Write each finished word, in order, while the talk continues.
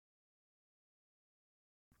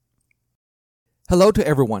Hello to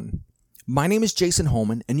everyone. My name is Jason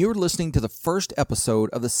Holman, and you're listening to the first episode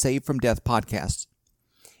of the Saved from Death podcast.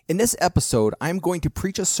 In this episode, I am going to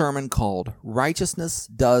preach a sermon called Righteousness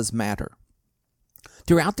Does Matter.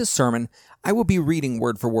 Throughout this sermon, I will be reading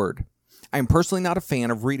word for word. I am personally not a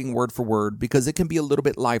fan of reading word for word because it can be a little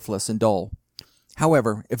bit lifeless and dull.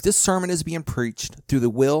 However, if this sermon is being preached through the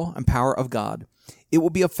will and power of God, it will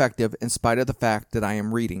be effective in spite of the fact that I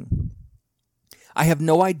am reading. I have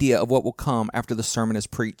no idea of what will come after the sermon is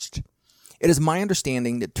preached. It is my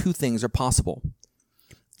understanding that two things are possible.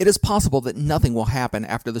 It is possible that nothing will happen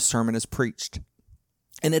after the sermon is preached.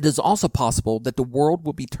 And it is also possible that the world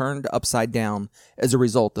will be turned upside down as a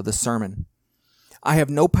result of the sermon. I have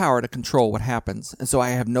no power to control what happens, and so I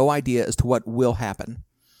have no idea as to what will happen.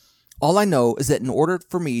 All I know is that in order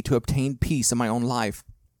for me to obtain peace in my own life,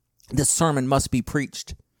 this sermon must be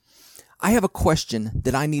preached. I have a question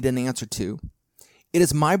that I need an answer to. It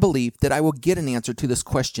is my belief that I will get an answer to this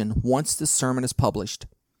question once this sermon is published.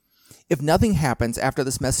 If nothing happens after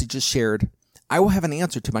this message is shared, I will have an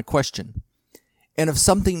answer to my question. And if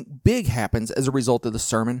something big happens as a result of the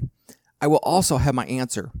sermon, I will also have my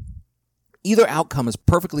answer. Either outcome is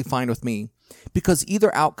perfectly fine with me, because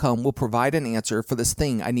either outcome will provide an answer for this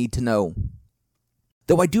thing I need to know.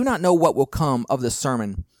 Though I do not know what will come of this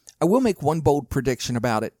sermon, I will make one bold prediction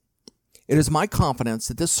about it. It is my confidence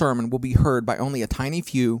that this sermon will be heard by only a tiny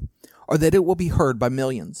few, or that it will be heard by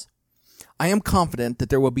millions. I am confident that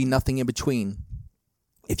there will be nothing in between.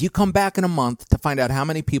 If you come back in a month to find out how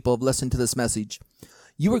many people have listened to this message,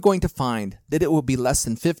 you are going to find that it will be less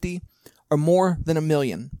than 50 or more than 1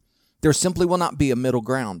 million. There simply will not be a middle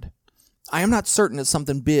ground. I am not certain that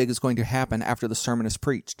something big is going to happen after the sermon is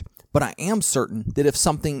preached, but I am certain that if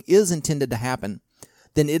something is intended to happen,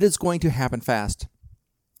 then it is going to happen fast.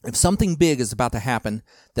 If something big is about to happen,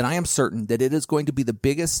 then I am certain that it is going to be the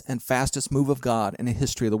biggest and fastest move of God in the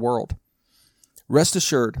history of the world. Rest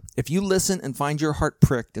assured, if you listen and find your heart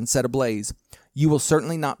pricked and set ablaze, you will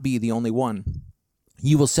certainly not be the only one.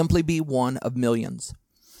 You will simply be one of millions.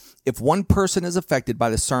 If one person is affected by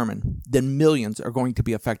the sermon, then millions are going to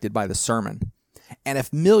be affected by the sermon. And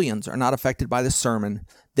if millions are not affected by the sermon,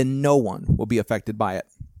 then no one will be affected by it.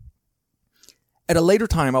 At a later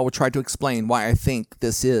time, I will try to explain why I think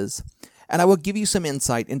this is, and I will give you some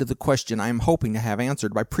insight into the question I am hoping to have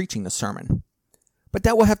answered by preaching the sermon. But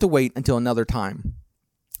that will have to wait until another time.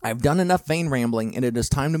 I have done enough vain rambling, and it is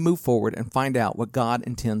time to move forward and find out what God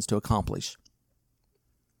intends to accomplish.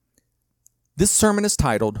 This sermon is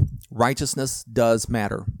titled, Righteousness Does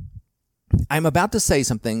Matter. I am about to say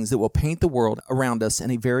some things that will paint the world around us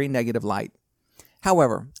in a very negative light.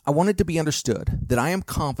 However, I want it to be understood that I am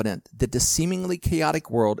confident that this seemingly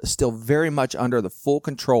chaotic world is still very much under the full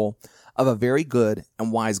control of a very good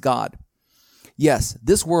and wise God. Yes,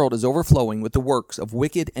 this world is overflowing with the works of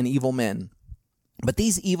wicked and evil men, but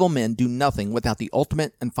these evil men do nothing without the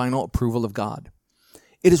ultimate and final approval of God.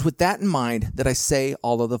 It is with that in mind that I say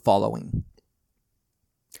all of the following.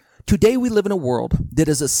 Today we live in a world that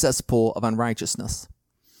is a cesspool of unrighteousness.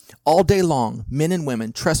 All day long, men and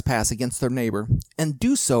women trespass against their neighbor and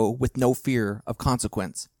do so with no fear of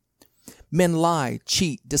consequence. Men lie,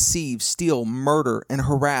 cheat, deceive, steal, murder, and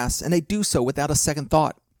harass, and they do so without a second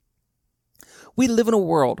thought. We live in a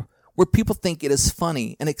world where people think it is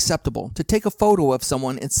funny and acceptable to take a photo of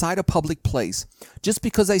someone inside a public place just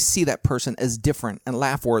because they see that person as different and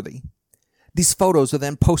laugh-worthy. These photos are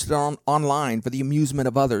then posted online for the amusement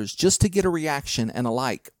of others just to get a reaction and a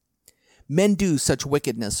like. Men do such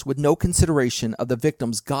wickedness with no consideration of the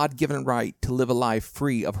victim's God-given right to live a life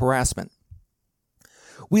free of harassment.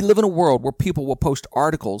 We live in a world where people will post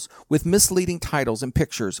articles with misleading titles and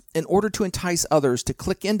pictures in order to entice others to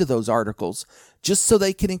click into those articles just so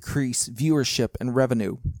they can increase viewership and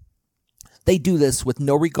revenue. They do this with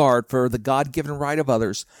no regard for the God-given right of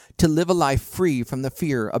others to live a life free from the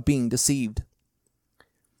fear of being deceived.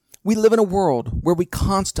 We live in a world where we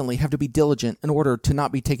constantly have to be diligent in order to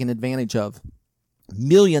not be taken advantage of.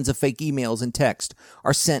 Millions of fake emails and texts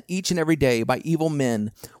are sent each and every day by evil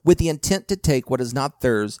men with the intent to take what is not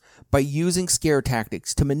theirs by using scare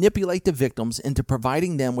tactics to manipulate the victims into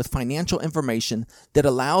providing them with financial information that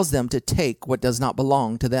allows them to take what does not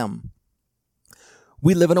belong to them.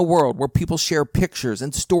 We live in a world where people share pictures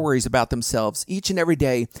and stories about themselves each and every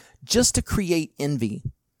day just to create envy.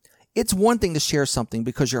 It's one thing to share something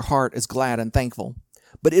because your heart is glad and thankful,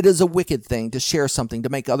 but it is a wicked thing to share something to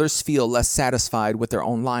make others feel less satisfied with their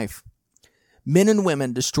own life. Men and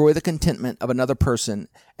women destroy the contentment of another person,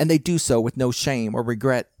 and they do so with no shame or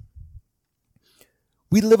regret.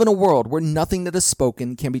 We live in a world where nothing that is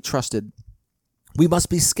spoken can be trusted. We must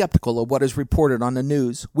be skeptical of what is reported on the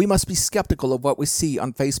news. We must be skeptical of what we see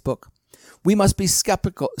on Facebook. We must be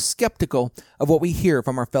skeptical of what we hear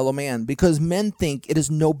from our fellow man, because men think it is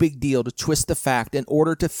no big deal to twist the fact in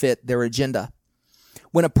order to fit their agenda.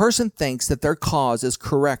 When a person thinks that their cause is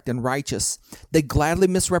correct and righteous, they gladly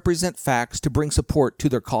misrepresent facts to bring support to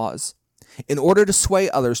their cause. In order to sway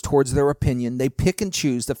others towards their opinion, they pick and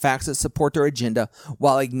choose the facts that support their agenda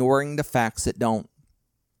while ignoring the facts that don't.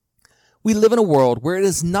 We live in a world where it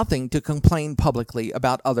is nothing to complain publicly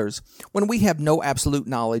about others when we have no absolute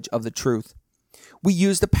knowledge of the truth. We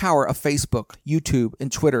use the power of Facebook, YouTube,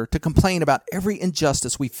 and Twitter to complain about every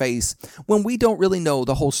injustice we face when we don't really know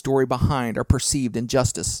the whole story behind our perceived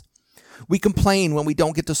injustice. We complain when we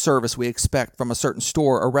don't get the service we expect from a certain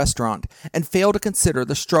store or restaurant and fail to consider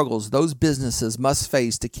the struggles those businesses must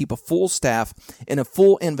face to keep a full staff and a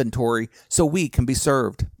full inventory so we can be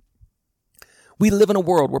served. We live in a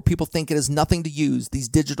world where people think it is nothing to use these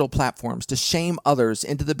digital platforms to shame others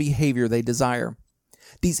into the behavior they desire.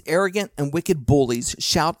 These arrogant and wicked bullies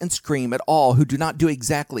shout and scream at all who do not do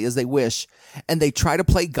exactly as they wish, and they try to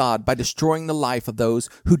play God by destroying the life of those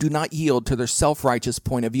who do not yield to their self-righteous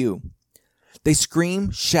point of view. They scream,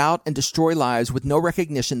 shout, and destroy lives with no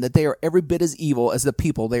recognition that they are every bit as evil as the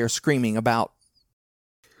people they are screaming about.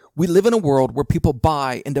 We live in a world where people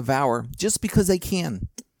buy and devour just because they can.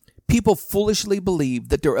 People foolishly believe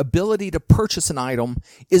that their ability to purchase an item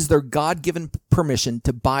is their God-given permission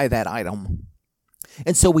to buy that item.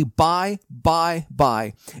 And so we buy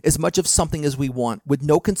as much of something as we want with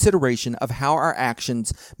no consideration of how our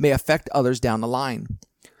actions may affect others down the line.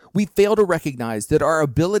 We fail to recognize that our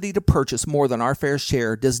ability to purchase more than our fair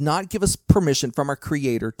share does not give us permission from our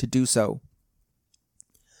Creator to do so.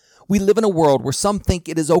 We live in a world where some think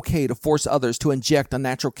it is okay to force others to inject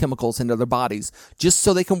unnatural chemicals into their bodies just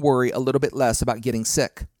so they can worry a little bit less about getting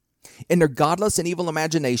sick. In their godless and evil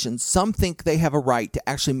imaginations, some think they have a right to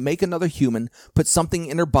actually make another human put something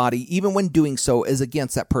in their body even when doing so is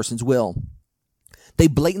against that person's will. They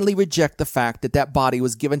blatantly reject the fact that that body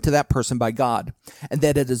was given to that person by God and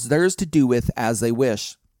that it is theirs to do with as they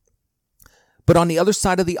wish. But on the other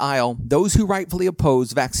side of the aisle, those who rightfully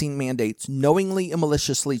oppose vaccine mandates knowingly and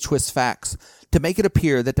maliciously twist facts to make it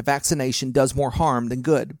appear that the vaccination does more harm than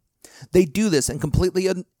good. They do this and completely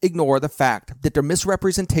ignore the fact that their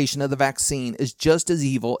misrepresentation of the vaccine is just as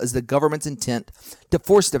evil as the government's intent to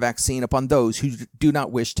force the vaccine upon those who do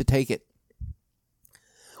not wish to take it.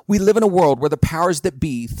 We live in a world where the powers that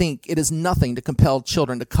be think it is nothing to compel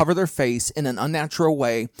children to cover their face in an unnatural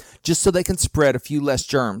way just so they can spread a few less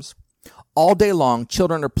germs. All day long,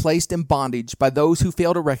 children are placed in bondage by those who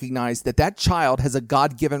fail to recognize that that child has a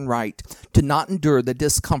God-given right to not endure the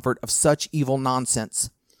discomfort of such evil nonsense.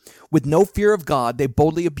 With no fear of God, they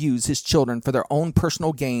boldly abuse his children for their own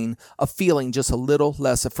personal gain of feeling just a little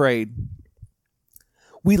less afraid.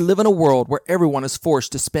 We live in a world where everyone is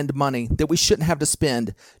forced to spend money that we shouldn't have to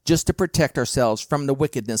spend just to protect ourselves from the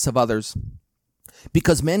wickedness of others.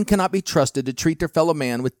 Because men cannot be trusted to treat their fellow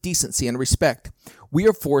man with decency and respect, we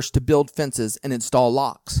are forced to build fences and install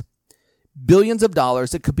locks. Billions of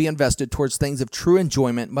dollars that could be invested towards things of true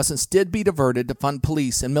enjoyment must instead be diverted to fund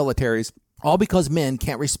police and militaries, all because men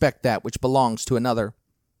can't respect that which belongs to another.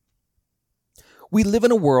 We live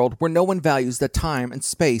in a world where no one values the time and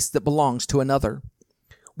space that belongs to another.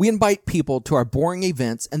 We invite people to our boring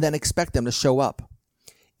events and then expect them to show up.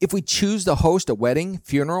 If we choose to host a wedding,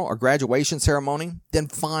 funeral, or graduation ceremony, then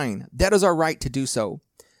fine, that is our right to do so.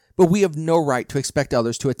 But we have no right to expect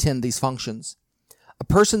others to attend these functions. A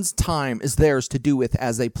person's time is theirs to do with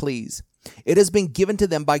as they please. It has been given to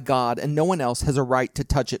them by God, and no one else has a right to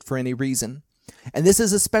touch it for any reason. And this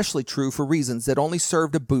is especially true for reasons that only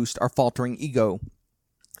serve to boost our faltering ego.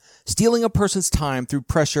 Stealing a person's time through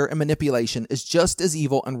pressure and manipulation is just as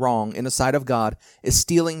evil and wrong in the sight of God as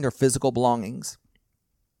stealing their physical belongings.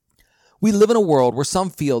 We live in a world where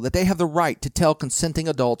some feel that they have the right to tell consenting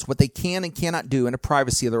adults what they can and cannot do in the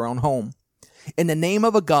privacy of their own home. In the name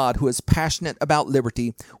of a God who is passionate about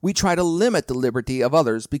liberty, we try to limit the liberty of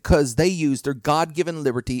others because they use their God-given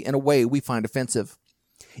liberty in a way we find offensive.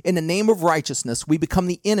 In the name of righteousness, we become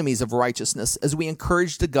the enemies of righteousness as we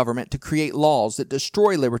encourage the government to create laws that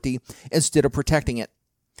destroy liberty instead of protecting it.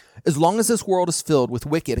 As long as this world is filled with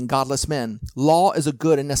wicked and godless men, law is a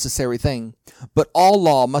good and necessary thing. But all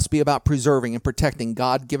law must be about preserving and protecting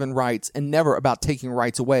God-given rights and never about taking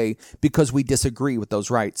rights away because we disagree with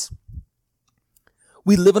those rights.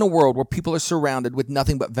 We live in a world where people are surrounded with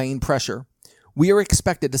nothing but vain pressure. We are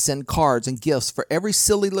expected to send cards and gifts for every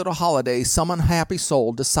silly little holiday some unhappy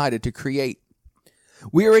soul decided to create.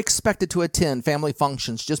 We are expected to attend family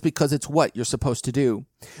functions just because it's what you're supposed to do.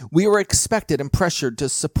 We are expected and pressured to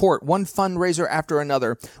support one fundraiser after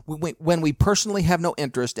another when we personally have no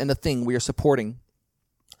interest in the thing we are supporting.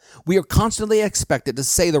 We are constantly expected to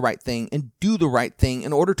say the right thing and do the right thing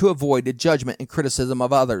in order to avoid the judgment and criticism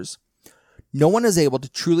of others. No one is able to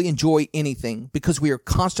truly enjoy anything because we are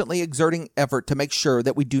constantly exerting effort to make sure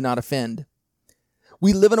that we do not offend.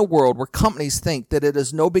 We live in a world where companies think that it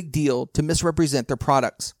is no big deal to misrepresent their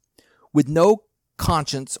products. With no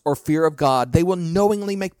conscience or fear of God, they will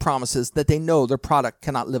knowingly make promises that they know their product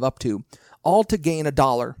cannot live up to, all to gain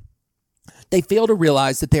 $1. They fail to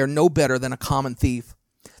realize that they are no better than a common thief.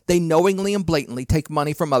 They knowingly and blatantly take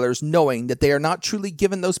money from others, knowing that they are not truly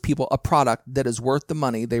giving those people a product that is worth the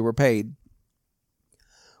money they were paid.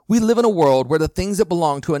 We live in a world where the things that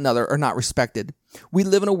belong to another are not respected. We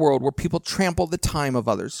live in a world where people trample the time of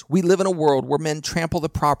others. We live in a world where men trample the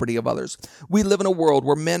property of others. We live in a world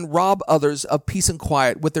where men rob others of peace and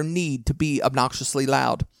quiet with their need to be obnoxiously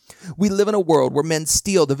loud. We live in a world where men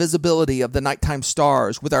steal the visibility of the nighttime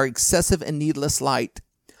stars with our excessive and needless light.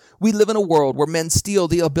 We live in a world where men steal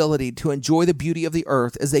the ability to enjoy the beauty of the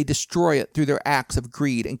earth as they destroy it through their acts of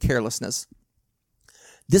greed and carelessness.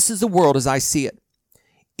 This is the world as I see it.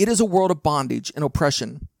 It is a world of bondage and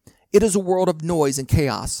oppression. It is a world of noise and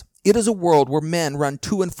chaos. It is a world where men run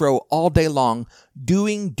to and fro all day long,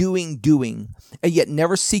 doing, and yet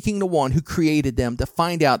never seeking the one who created them to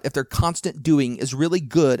find out if their constant doing is really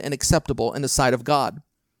good and acceptable in the sight of God.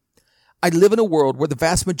 I live in a world where the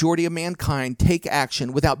vast majority of mankind take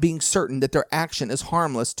action without being certain that their action is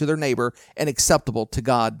harmless to their neighbor and acceptable to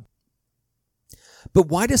God. But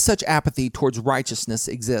why does such apathy towards righteousness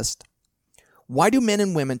exist? Why do men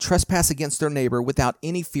and women trespass against their neighbor without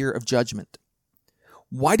any fear of judgment?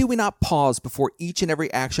 Why do we not pause before each and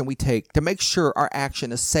every action we take to make sure our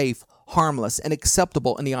action is safe, harmless, and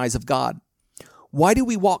acceptable in the eyes of God? Why do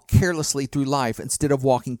we walk carelessly through life instead of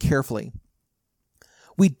walking carefully?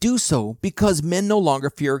 We do so because men no longer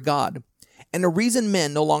fear God. And the reason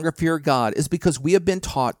men no longer fear God is because we have been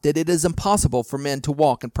taught that it is impossible for men to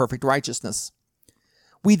walk in perfect righteousness.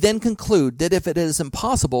 We then conclude that if it is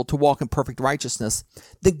impossible to walk in perfect righteousness,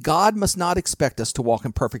 then God must not expect us to walk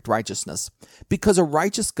in perfect righteousness, because a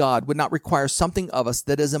righteous God would not require something of us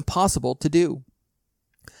that is impossible to do.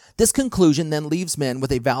 This conclusion then leaves men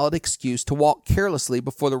with a valid excuse to walk carelessly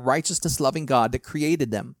before the righteousness-loving God that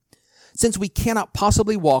created them. Since we cannot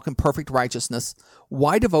possibly walk in perfect righteousness,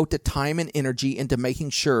 why devote the time and energy into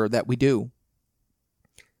making sure that we do?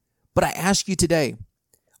 But I ask you today,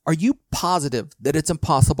 are you positive that it's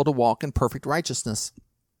impossible to walk in perfect righteousness?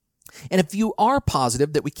 And if you are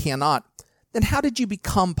positive that we cannot, then how did you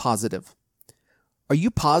become positive? Are you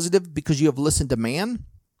positive because you have listened to man?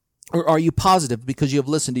 Or are you positive because you have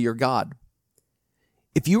listened to your God?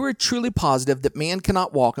 If you are truly positive that man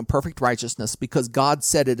cannot walk in perfect righteousness because God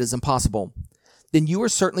said it is impossible, then you are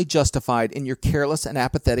certainly justified in your careless and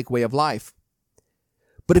apathetic way of life.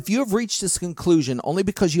 But if you have reached this conclusion only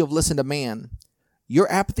because you have listened to man, your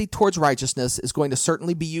apathy towards righteousness is going to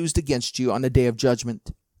certainly be used against you on the day of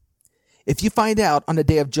judgment. If you find out on the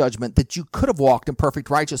day of judgment that you could have walked in perfect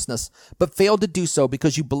righteousness, but failed to do so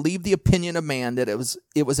because you believed the opinion of man that it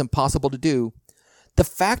was impossible to do, the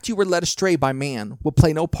fact you were led astray by man will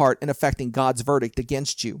play no part in affecting God's verdict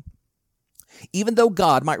against you. Even though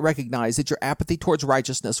God might recognize that your apathy towards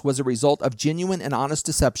righteousness was a result of genuine and honest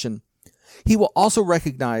deception, He will also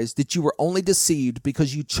recognize that you were only deceived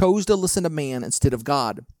because you chose to listen to man instead of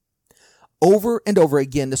God. Over and over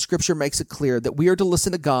again, the scripture makes it clear that we are to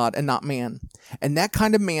listen to God and not man, and that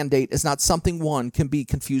kind of mandate is not something one can be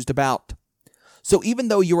confused about. So even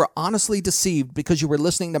though you were honestly deceived because you were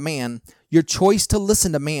listening to man, your choice to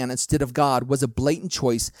listen to man instead of God was a blatant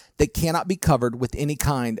choice that cannot be covered with any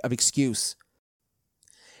kind of excuse.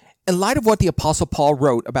 In light of what the Apostle Paul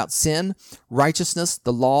wrote about sin, righteousness,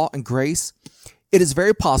 the law, and grace, it is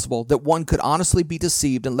very possible that one could honestly be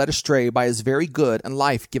deceived and led astray by his very good and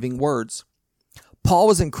life-giving words. Paul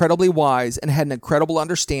was incredibly wise and had an incredible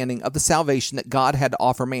understanding of the salvation that God had to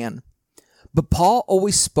offer man. But Paul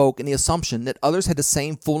always spoke in the assumption that others had the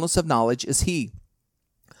same fullness of knowledge as he.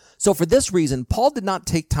 So for this reason, Paul did not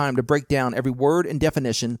take time to break down every word and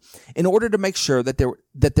definition in order to make sure that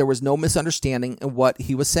there was no misunderstanding in what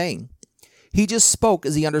he was saying. He just spoke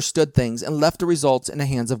as he understood things and left the results in the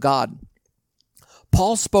hands of God.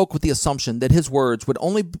 Paul spoke with the assumption that his words would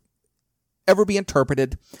only ever be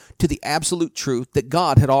interpreted to the absolute truth that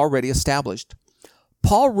God had already established.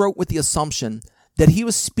 Paul wrote with the assumption that he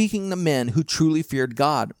was speaking to men who truly feared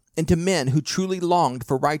God and to men who truly longed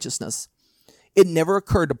for righteousness. It never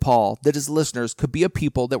occurred to Paul that his listeners could be a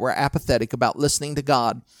people that were apathetic about listening to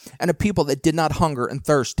God and a people that did not hunger and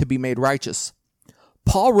thirst to be made righteous.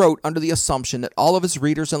 Paul wrote under the assumption that all of his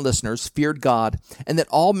readers and listeners feared God and that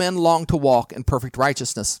all men longed to walk in perfect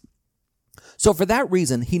righteousness. So for that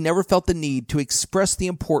reason, he never felt the need to express the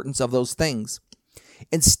importance of those things.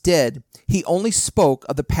 Instead, he only spoke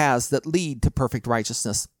of the paths that lead to perfect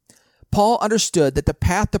righteousness. Paul understood that the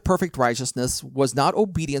path to perfect righteousness was not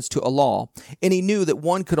obedience to a law, and he knew that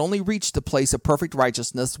one could only reach the place of perfect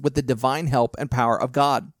righteousness with the divine help and power of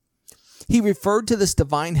God. He referred to this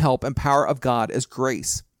divine help and power of God as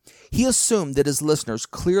grace. He assumed that his listeners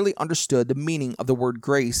clearly understood the meaning of the word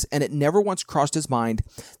grace, and it never once crossed his mind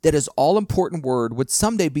that his all-important word would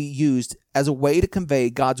someday be used as a way to convey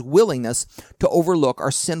God's willingness to overlook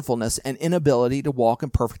our sinfulness and inability to walk in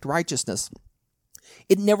perfect righteousness.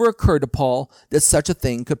 It never occurred to Paul that such a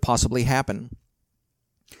thing could possibly happen.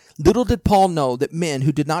 Little did Paul know that men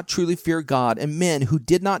who did not truly fear God and men who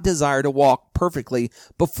did not desire to walk perfectly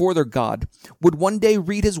before their God would one day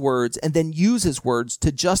read his words and then use his words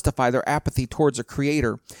to justify their apathy towards a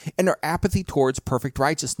Creator and their apathy towards perfect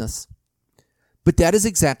righteousness. But that is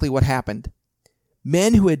exactly what happened.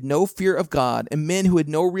 Men who had no fear of God and men who had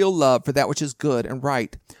no real love for that which is good and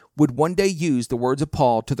right would one day use the words of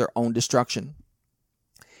Paul to their own destruction.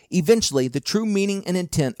 Eventually, the true meaning and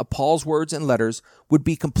intent of Paul's words and letters would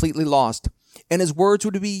be completely lost, and his words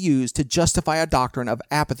would be used to justify a doctrine of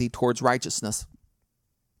apathy towards righteousness.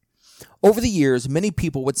 Over the years, many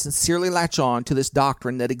people would sincerely latch on to this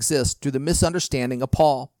doctrine that exists through the misunderstanding of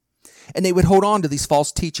Paul, and they would hold on to these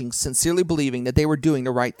false teachings, sincerely believing that they were doing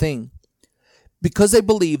the right thing. Because they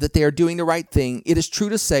believe that they are doing the right thing, it is true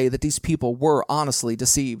to say that these people were honestly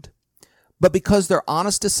deceived. But because their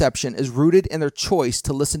honest deception is rooted in their choice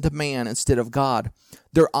to listen to man instead of God,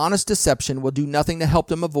 their honest deception will do nothing to help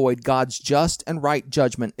them avoid God's just and right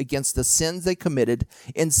judgment against the sins they committed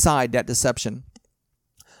inside that deception.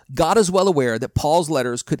 God is well aware that Paul's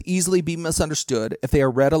letters could easily be misunderstood if they are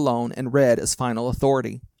read alone and read as final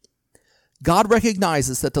authority. God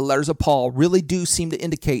recognizes that the letters of Paul really do seem to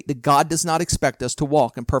indicate that God does not expect us to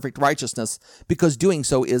walk in perfect righteousness because doing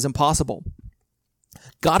so is impossible.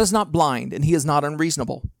 God is not blind, and he is not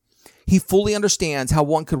unreasonable. He fully understands how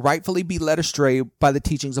one could rightfully be led astray by the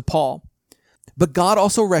teachings of Paul. But God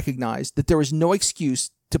also recognized that there is no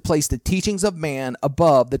excuse to place the teachings of man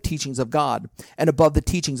above the teachings of God and above the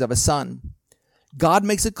teachings of his Son. God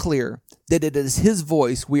makes it clear that it is his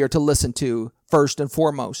voice we are to listen to first and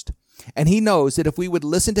foremost. And he knows that if we would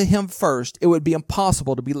listen to him first, it would be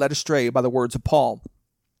impossible to be led astray by the words of Paul.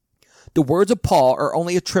 The words of Paul are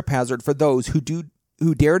only a trip hazard for those who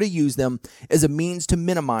dare to use them as a means to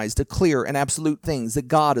minimize the clear and absolute things that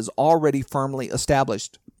God has already firmly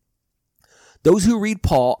established. Those who read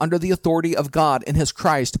Paul under the authority of God and his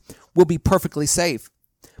Christ will be perfectly safe.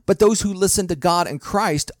 But those who listen to God and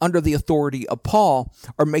Christ under the authority of Paul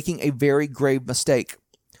are making a very grave mistake.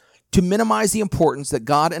 To minimize the importance that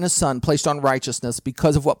God and his Son placed on righteousness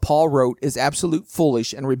because of what Paul wrote is absolute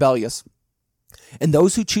foolish and rebellious. And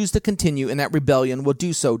those who choose to continue in that rebellion will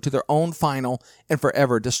do so to their own final and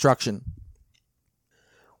forever destruction.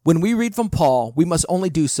 When we read from Paul, we must only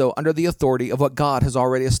do so under the authority of what God has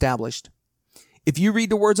already established. If you read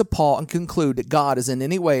the words of Paul and conclude that God is in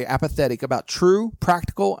any way apathetic about true,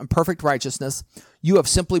 practical, and perfect righteousness, you have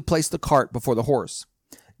simply placed the cart before the horse.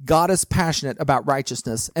 God is passionate about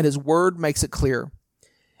righteousness, and his word makes it clear.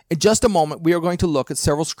 In just a moment, we are going to look at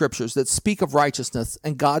several scriptures that speak of righteousness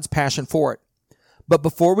and God's passion for it. But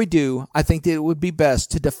before we do, I think that it would be best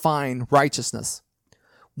to define righteousness.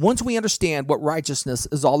 Once we understand what righteousness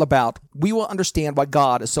is all about, we will understand why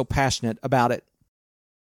God is so passionate about it.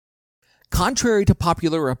 Contrary to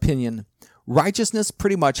popular opinion, righteousness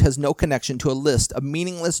pretty much has no connection to a list of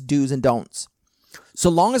meaningless do's and don'ts. So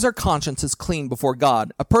long as our conscience is clean before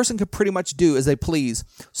God, a person can pretty much do as they please,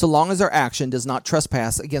 so long as their action does not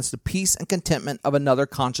trespass against the peace and contentment of another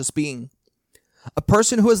conscious being. A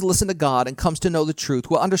person who has listened to God and comes to know the truth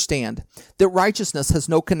will understand that righteousness has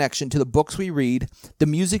no connection to the books we read, the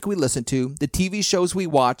music we listen to, the TV shows we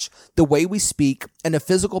watch, the way we speak, and the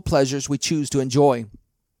physical pleasures we choose to enjoy.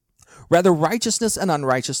 Rather, righteousness and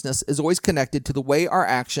unrighteousness is always connected to the way our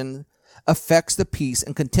action affects the peace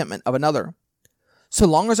and contentment of another. So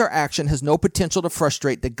long as our action has no potential to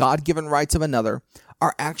frustrate the God-given rights of another,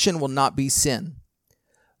 our action will not be sin.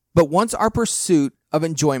 But once our pursuit of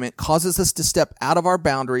enjoyment causes us to step out of our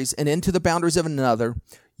boundaries and into the boundaries of another,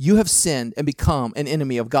 you have sinned and become an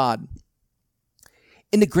enemy of God.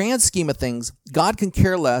 In the grand scheme of things, God can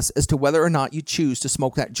care less as to whether or not you choose to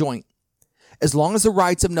smoke that joint. As long as the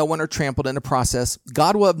rights of no one are trampled in the process,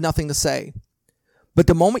 God will have nothing to say. But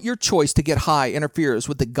the moment your choice to get high interferes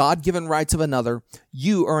with the God-given rights of another,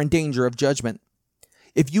 you are in danger of judgment.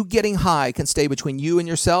 If you getting high can stay between you and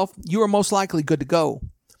yourself, you are most likely good to go.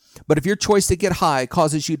 But if your choice to get high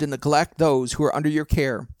causes you to neglect those who are under your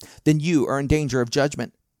care, then you are in danger of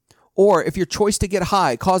judgment. Or if your choice to get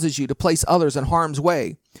high causes you to place others in harm's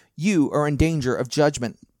way, you are in danger of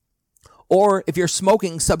judgment. Or if your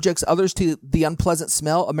smoking subjects others to the unpleasant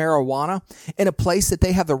smell of marijuana in a place that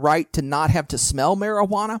they have the right to not have to smell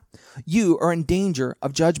marijuana, you are in danger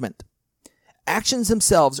of judgment. Actions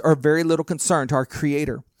themselves are of very little concern to our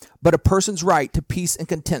Creator, but a person's right to peace and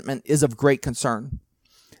contentment is of great concern.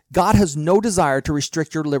 God has no desire to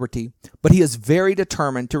restrict your liberty, but He is very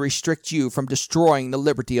determined to restrict you from destroying the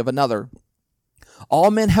liberty of another.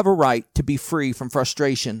 All men have a right to be free from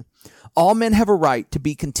frustration. All men have a right to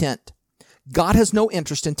be content. God has no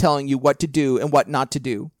interest in telling you what to do and what not to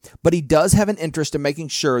do, but He does have an interest in making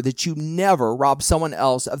sure that you never rob someone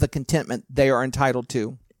else of the contentment they are entitled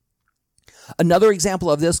to. Another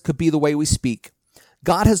example of this could be the way we speak.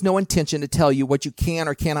 God has no intention to tell you what you can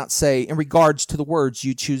or cannot say in regards to the words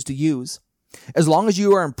you choose to use. As long as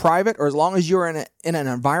you are in private, or as long as you are in an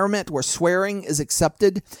environment where swearing is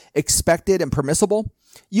accepted, expected, and permissible,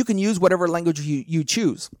 you can use whatever language you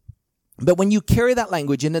choose. But when you carry that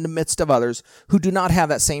language into the midst of others who do not have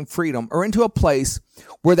that same freedom, or into a place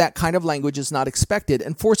where that kind of language is not expected,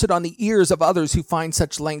 and force it on the ears of others who find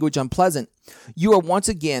such language unpleasant, you are once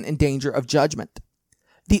again in danger of judgment.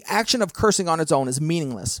 The action of cursing on its own is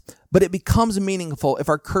meaningless, but it becomes meaningful if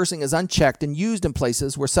our cursing is unchecked and used in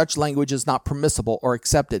places where such language is not permissible or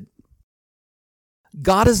accepted.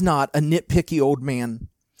 God is not a nitpicky old man.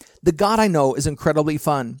 The God I know is incredibly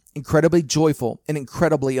fun, incredibly joyful, and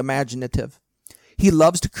incredibly imaginative. He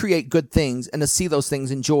loves to create good things and to see those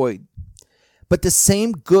things enjoyed. But the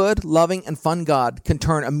same good, loving, and fun God can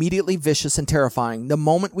turn immediately vicious and terrifying the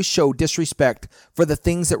moment we show disrespect for the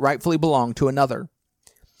things that rightfully belong to another.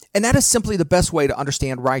 And that is simply the best way to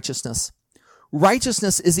understand righteousness.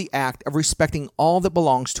 Righteousness is the act of respecting all that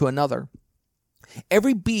belongs to another.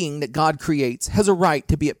 Every being that God creates has a right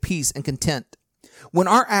to be at peace and content. When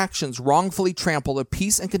our actions wrongfully trample the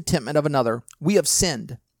peace and contentment of another, we have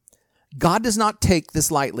sinned. God does not take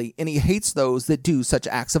this lightly, and He hates those that do such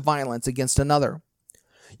acts of violence against another.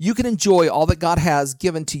 You can enjoy all that God has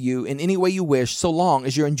given to you in any way you wish, so long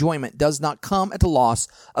as your enjoyment does not come at the loss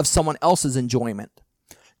of someone else's enjoyment.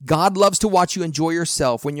 God loves to watch you enjoy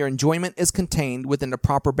yourself when your enjoyment is contained within the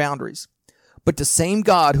proper boundaries. But the same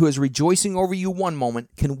God who is rejoicing over you one moment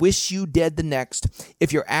can wish you dead the next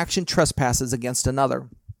if your action trespasses against another.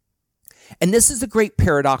 And this is the great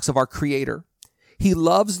paradox of our Creator. He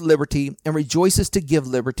loves liberty and rejoices to give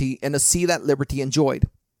liberty and to see that liberty enjoyed.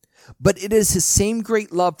 But it is His same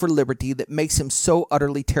great love for liberty that makes Him so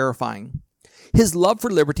utterly terrifying. His love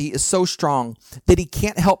for liberty is so strong that He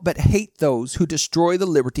can't help but hate those who destroy the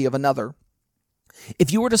liberty of another.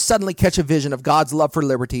 If you were to suddenly catch a vision of God's love for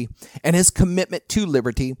liberty and His commitment to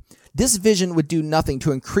liberty, this vision would do nothing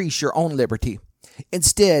to increase your own liberty.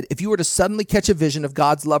 Instead, if you were to suddenly catch a vision of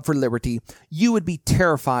God's love for liberty, you would be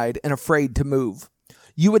terrified and afraid to move.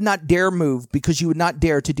 You would not dare move because you would not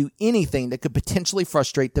dare to do anything that could potentially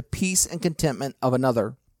frustrate the peace and contentment of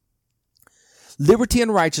another. Liberty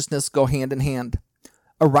and righteousness go hand in hand.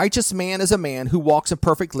 A righteous man is a man who walks in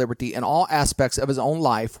perfect liberty in all aspects of his own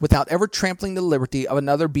life without ever trampling the liberty of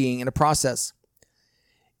another being in the process.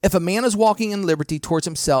 If a man is walking in liberty towards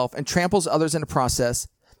himself and tramples others in the process,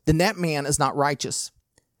 then that man is not righteous.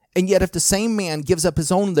 And yet if the same man gives up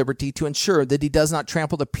his own liberty to ensure that he does not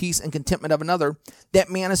trample the peace and contentment of another, that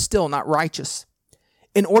man is still not righteous.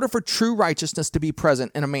 In order for true righteousness to be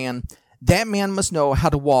present in a man, that man must know how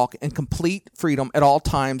to walk in complete freedom at all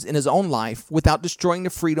times in his own life without destroying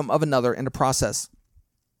the freedom of another in the process.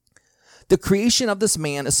 The creation of this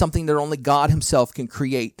man is something that only God Himself can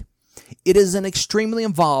create. It is an extremely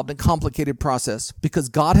involved and complicated process because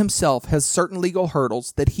God Himself has certain legal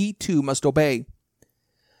hurdles that He too must obey.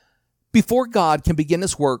 Before God can begin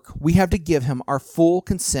this work, we have to give Him our full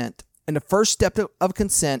consent, and the first step of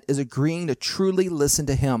consent is agreeing to truly listen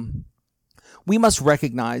to Him. We must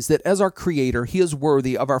recognize that as our Creator, He is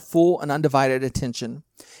worthy of our full and undivided attention,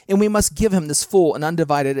 and we must give Him this full and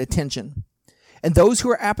undivided attention. And those who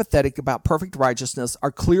are apathetic about perfect righteousness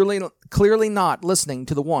are clearly not listening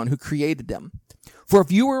to the one who created them. For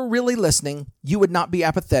if you were really listening, you would not be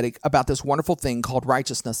apathetic about this wonderful thing called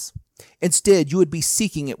righteousness. Instead, you would be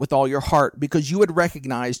seeking it with all your heart because you would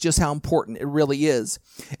recognize just how important it really is,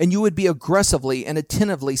 and you would be aggressively and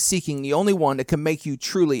attentively seeking the only one that can make you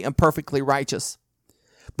truly and perfectly righteous.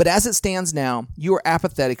 But as it stands now, you are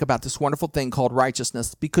apathetic about this wonderful thing called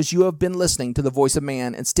righteousness because you have been listening to the voice of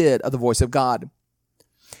man instead of the voice of God.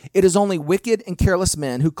 It is only wicked and careless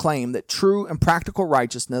men who claim that true and practical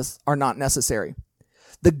righteousness are not necessary.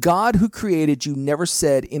 The God who created you never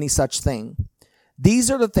said any such thing.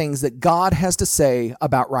 These are the things that God has to say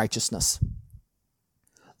about righteousness.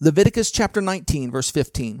 Leviticus chapter 19, verse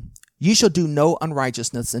 15. Ye shall do no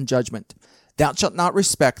unrighteousness in judgment. Thou shalt not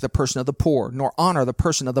respect the person of the poor, nor honor the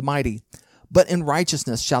person of the mighty, but in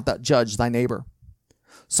righteousness shalt thou judge thy neighbor.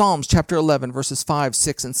 Psalms chapter 11, verses 5,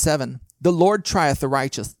 6, and 7. The Lord trieth the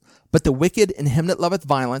righteous, but the wicked and him that loveth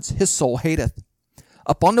violence his soul hateth.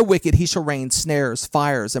 Upon the wicked he shall rain snares,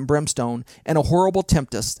 fires, and brimstone, and a horrible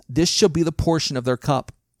tempest. This shall be the portion of their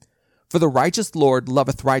cup. For the righteous Lord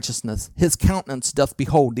loveth righteousness. His countenance doth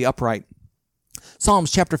behold the upright.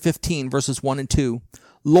 Psalms chapter 15, verses 1 and 2.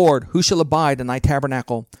 Lord, who shall abide in thy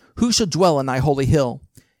tabernacle? Who shall dwell in thy holy hill?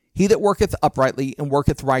 He that worketh uprightly and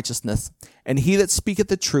worketh righteousness, and he that speaketh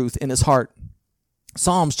the truth in his heart.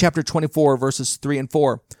 Psalms chapter 24, verses 3 and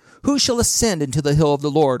 4. Who shall ascend into the hill of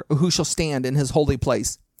the Lord, or who shall stand in his holy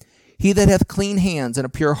place? He that hath clean hands and a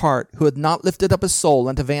pure heart, who hath not lifted up his soul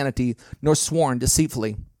unto vanity, nor sworn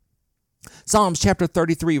deceitfully. Psalms chapter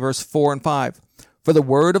 33, verse 4 and 5. For the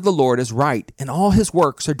word of the Lord is right, and all his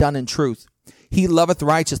works are done in truth. He loveth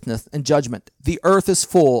righteousness and judgment. The earth is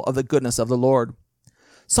full of the goodness of the Lord.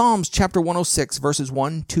 Psalms chapter 106, verses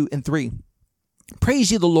 1, 2, and 3.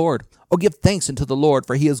 Praise ye the Lord. O give thanks unto the Lord,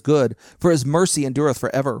 for he is good, for his mercy endureth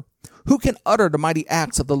forever. Who can utter the mighty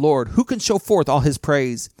acts of the Lord? Who can show forth all his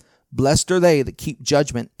praise? Blessed are they that keep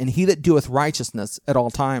judgment, and he that doeth righteousness at all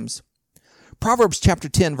times. Proverbs chapter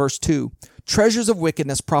 10, verse 2. Treasures of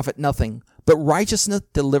wickedness profit nothing, but righteousness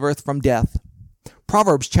delivereth from death.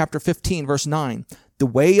 Proverbs chapter 15, verse 9. The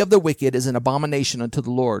way of the wicked is an abomination unto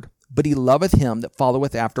the Lord, but he loveth him that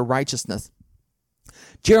followeth after righteousness.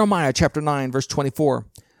 Jeremiah chapter 9, verse 24.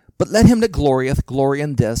 But let him that glorieth glory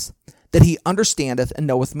in this, that he understandeth and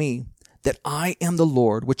knoweth me, that I am the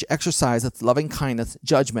Lord, which exerciseth loving kindness,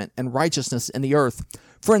 judgment, and righteousness in the earth.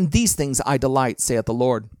 For in these things I delight, saith the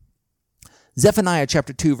Lord. Zephaniah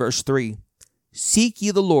chapter 2, verse 3. Seek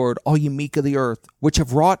ye the Lord, all ye meek of the earth, which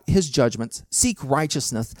have wrought his judgments. Seek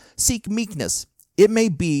righteousness, seek meekness. It may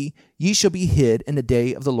be ye shall be hid in the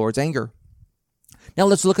day of the Lord's anger. Now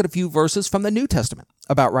let's look at a few verses from the New Testament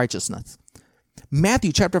about righteousness.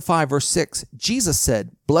 Matthew chapter 5, verse 6, Jesus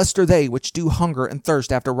said, Blessed are they which do hunger and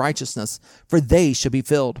thirst after righteousness, for they shall be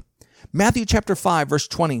filled. Matthew chapter 5, verse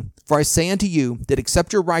 20, For I say unto you, that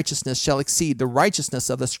except your righteousness shall exceed the righteousness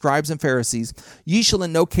of the scribes and Pharisees, ye shall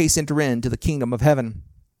in no case enter into the kingdom of heaven.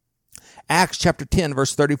 Acts chapter 10,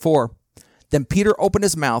 verse 34, Then Peter opened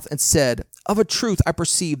his mouth and said, Of a truth I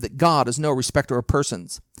perceive that God is no respecter of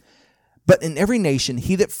persons. But in every nation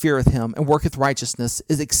he that feareth him and worketh righteousness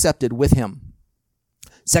is accepted with him.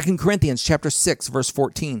 2 Corinthians chapter 6, verse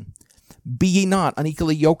 14, Be ye not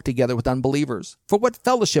unequally yoked together with unbelievers. For what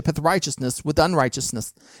fellowship hath righteousness with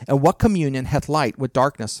unrighteousness? And what communion hath light with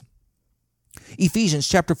darkness? Ephesians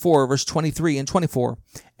chapter 4, verse 23 and 24,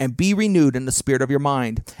 And be renewed in the spirit of your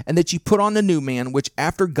mind, and that ye put on the new man, which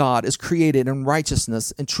after God is created in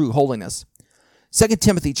righteousness and true holiness. 2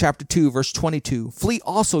 Timothy chapter 2, verse 22, Flee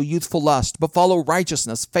also youthful lust, but follow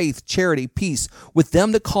righteousness, faith, charity, peace, with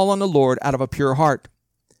them that call on the Lord out of a pure heart.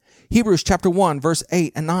 Hebrews chapter 1, verse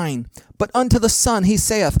 8 and 9, But unto the Son he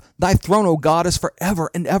saith, Thy throne, O God, is forever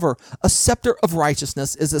and ever. A scepter of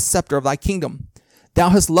righteousness is the scepter of thy kingdom. Thou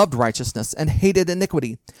hast loved righteousness and hated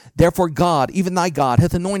iniquity. Therefore God, even thy God,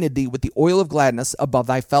 hath anointed thee with the oil of gladness above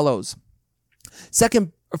thy fellows.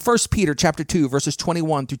 1 Peter chapter 2, verses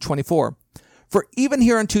 21 through 24, For even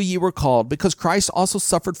hereunto ye were called, because Christ also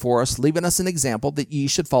suffered for us, leaving us an example that ye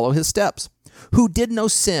should follow his steps, who did no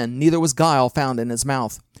sin, neither was guile found in his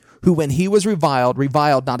mouth, who when he was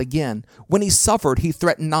reviled not again. When he suffered, he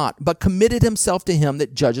threatened not, but committed himself to him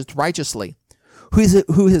that judgeth righteously,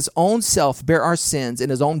 who his own self bare our sins in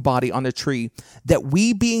his own body on the tree, that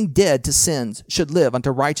we being dead to sins should live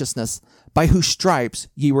unto righteousness, by whose stripes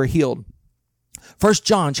ye were healed. 1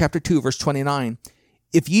 John chapter 2, verse 29,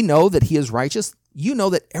 If ye know that he is righteous, you know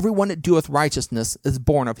that everyone that doeth righteousness is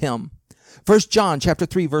born of him. 1 John chapter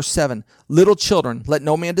 3, verse 7, Little children, let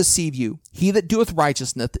no man deceive you. He that doeth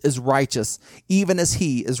righteousness is righteous, even as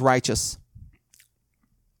he is righteous.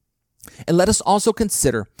 And let us also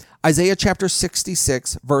consider Isaiah chapter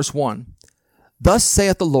 66, verse 1. Thus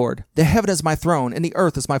saith the Lord, The heaven is my throne, and the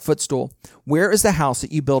earth is my footstool. Where is the house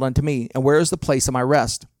that ye built unto me, and where is the place of my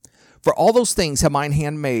rest? For all those things have mine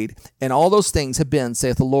hand made, and all those things have been,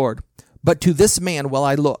 saith the Lord. But to this man will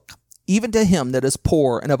I look, even to him that is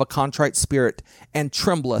poor and of a contrite spirit, and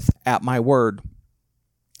trembleth at my word.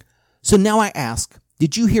 So now I ask,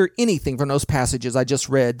 did you hear anything from those passages I just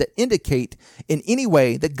read that indicate in any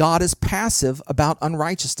way that God is passive about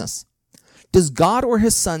unrighteousness? Does God or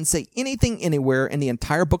his son say anything anywhere in the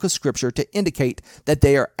entire book of Scripture to indicate that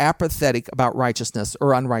they are apathetic about righteousness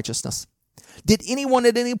or unrighteousness? Did anyone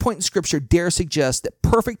at any point in Scripture dare suggest that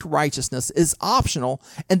perfect righteousness is optional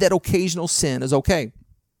and that occasional sin is okay?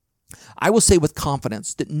 I will say with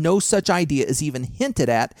confidence that no such idea is even hinted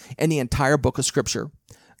at in the entire book of Scripture.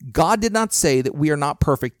 God did not say that we are not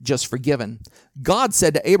perfect, just forgiven. God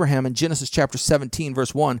said to Abraham in Genesis chapter 17,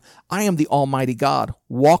 verse 1, I am the Almighty God.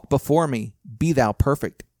 Walk before me. Be thou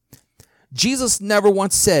perfect. Jesus never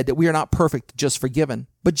once said that we are not perfect, just forgiven.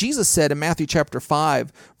 But Jesus said in Matthew chapter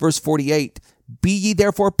 5, verse 48, Be ye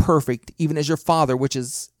therefore perfect, even as your Father which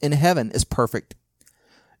is in heaven is perfect.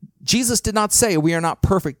 Jesus did not say we are not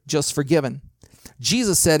perfect, just forgiven.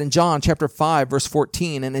 Jesus said in John chapter 5, verse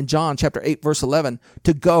 14, and in John chapter 8, verse 11,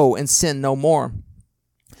 to go and sin no more.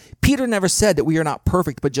 Peter never said that we are not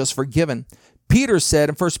perfect, but just forgiven. Peter said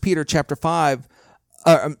in 1 Peter chapter 1,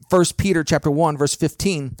 verse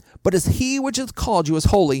 15, But as he which hath called you is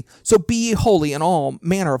holy, so be ye holy in all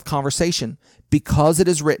manner of conversation, because it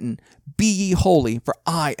is written, Be ye holy, for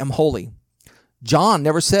I am holy. John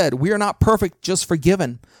never said we are not perfect, just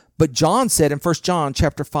forgiven. But John said in 1 John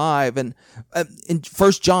chapter 5 and in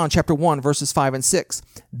 1 John chapter 1 verses 5 and 6,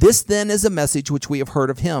 This then is a message which we have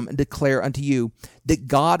heard of him and declare unto you, that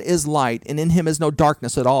God is light and in him is no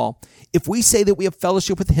darkness at all. If we say that we have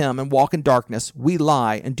fellowship with him and walk in darkness, we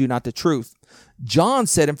lie and do not the truth. John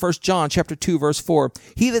said in 1 John chapter 2 verse 4,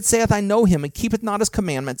 He that saith I know him and keepeth not his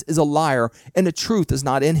commandments is a liar, and the truth is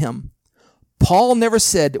not in him. Paul never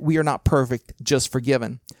said that we are not perfect, just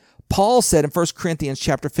forgiven. Paul said in 1 Corinthians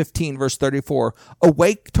chapter 15, verse 34,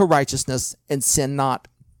 Awake to righteousness and sin not.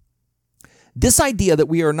 This idea that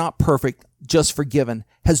we are not perfect, just forgiven,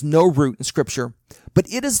 has no root in Scripture, but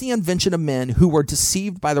it is the invention of men who were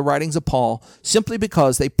deceived by the writings of Paul simply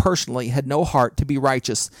because they personally had no heart to be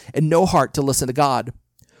righteous and no heart to listen to God.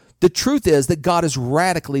 The truth is that God is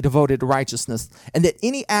radically devoted to righteousness, and that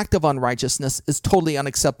any act of unrighteousness is totally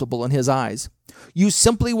unacceptable in his eyes. You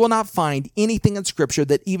simply will not find anything in Scripture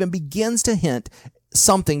that even begins to hint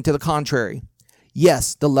something to the contrary.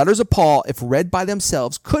 Yes, the letters of Paul, if read by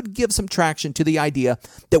themselves, could give some traction to the idea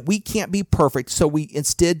that we can't be perfect, so we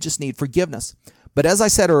instead just need forgiveness. But as I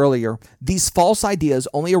said earlier, these false ideas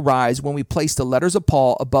only arise when we place the letters of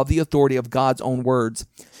Paul above the authority of God's own words.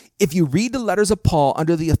 If you read the letters of Paul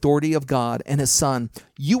under the authority of God and his Son,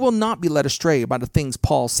 you will not be led astray by the things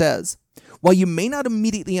Paul says. While you may not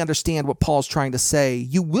immediately understand what Paul's trying to say,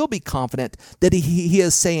 you will be confident that he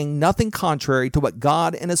is saying nothing contrary to what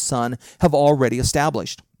God and his Son have already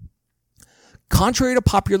established. Contrary to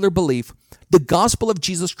popular belief, the gospel of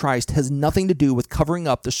Jesus Christ has nothing to do with covering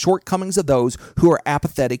up the shortcomings of those who are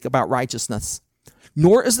apathetic about righteousness.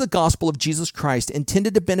 Nor is the gospel of Jesus Christ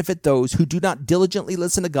intended to benefit those who do not diligently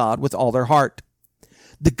listen to God with all their heart.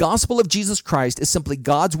 The gospel of Jesus Christ is simply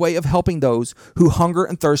God's way of helping those who hunger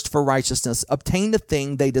and thirst for righteousness obtain the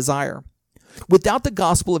thing they desire. Without the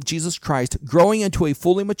gospel of Jesus Christ, growing into a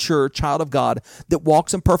fully mature child of God that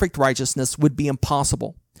walks in perfect righteousness would be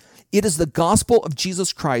impossible. It is the gospel of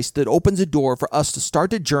Jesus Christ that opens a door for us to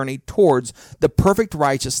start a journey towards the perfect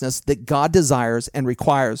righteousness that God desires and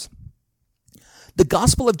requires. The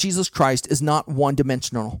gospel of Jesus Christ is not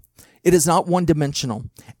one-dimensional. It is not one-dimensional,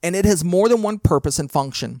 and it has more than one purpose and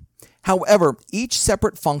function. However, each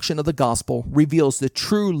separate function of the gospel reveals the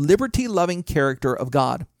true liberty-loving character of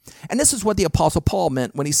God. And this is what the Apostle Paul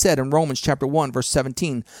meant when he said in Romans chapter 1, verse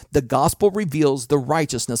 17, the gospel reveals the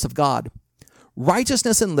righteousness of God.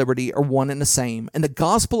 Righteousness and liberty are one and the same, and the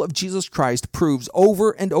gospel of Jesus Christ proves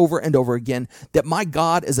over and over and over again that my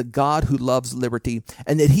God is a God who loves liberty,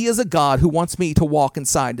 and that he is a God who wants me to walk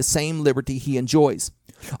inside the same liberty he enjoys.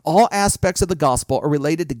 All aspects of the gospel are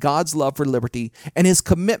related to God's love for liberty and his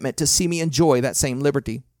commitment to see me enjoy that same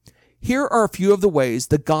liberty. Here are a few of the ways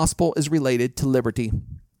the gospel is related to liberty.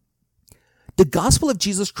 The gospel of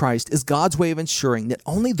Jesus Christ is God's way of ensuring that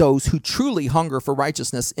only those who truly hunger for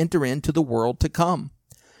righteousness enter into the world to come.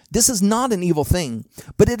 This is not an evil thing,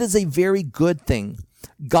 but it is a very good thing.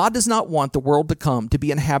 God does not want the world to come to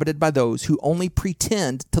be inhabited by those who only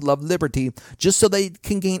pretend to love liberty just so they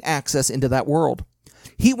can gain access into that world.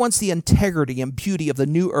 He wants the integrity and beauty of the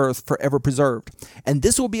new earth forever preserved, and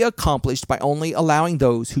this will be accomplished by only allowing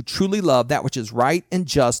those who truly love that which is right and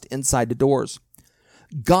just inside the doors.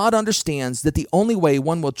 God understands that the only way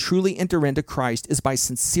one will truly enter into Christ is by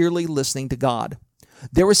sincerely listening to God.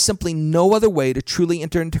 There is simply no other way to truly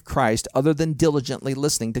enter into Christ other than diligently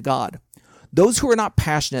listening to God. Those who are not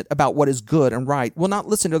passionate about what is good and right will not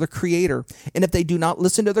listen to their Creator, and if they do not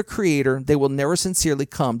listen to their Creator, they will never sincerely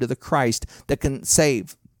come to the Christ that can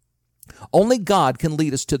save. Only God can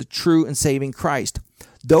lead us to the true and saving Christ.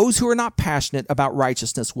 Those who are not passionate about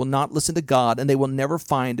righteousness will not listen to God, and they will never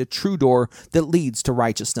find a true door that leads to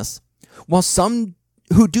righteousness. While some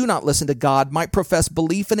who do not listen to God might profess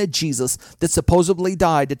belief in a Jesus that supposedly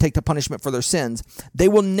died to take the punishment for their sins, they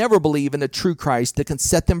will never believe in the true Christ that can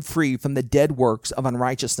set them free from the dead works of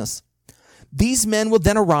unrighteousness. These men will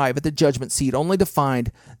then arrive at the judgment seat only to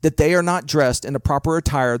find that they are not dressed in the proper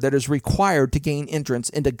attire that is required to gain entrance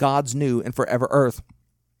into God's new and forever earth.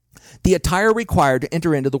 The attire required to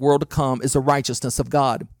enter into the world to come is the righteousness of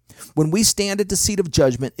God. When we stand at the seat of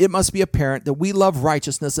judgment, it must be apparent that we love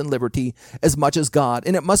righteousness and liberty as much as God,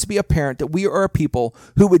 and it must be apparent that we are a people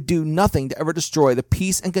who would do nothing to ever destroy the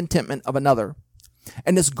peace and contentment of another.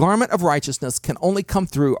 And this garment of righteousness can only come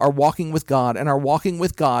through our walking with God, and our walking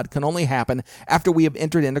with God can only happen after we have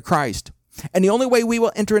entered into Christ. And the only way we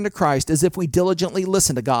will enter into Christ is if we diligently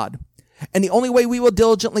listen to God. And the only way we will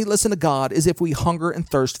diligently listen to God is if we hunger and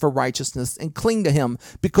thirst for righteousness and cling to Him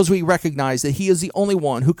because we recognize that He is the only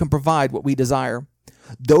one who can provide what we desire.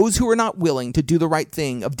 Those who are not willing to do the right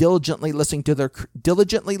thing of diligently listening to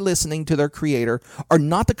their Creator are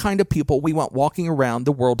not the kind of people we want walking around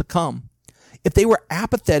the world to come. If they were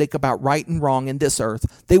apathetic about right and wrong in this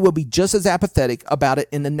earth, they will be just as apathetic about it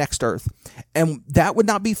in the next earth. And that would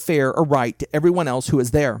not be fair or right to everyone else who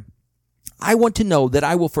is there. I want to know that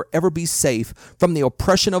I will forever be safe from the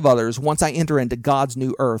oppression of others once I enter into God's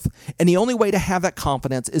new earth. And the only way to have that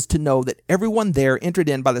confidence is to know that everyone there entered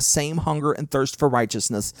in by the same hunger and thirst for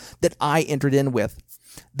righteousness that I entered in with.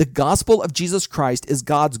 The gospel of Jesus Christ is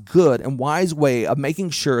God's good and wise way of making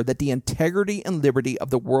sure that the integrity and liberty of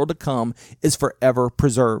the world to come is forever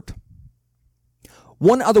preserved.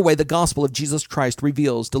 One other way the gospel of Jesus Christ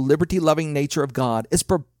reveals the liberty-loving nature of God is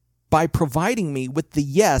by providing me with the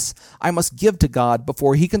yes I must give to God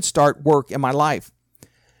before He can start work in my life.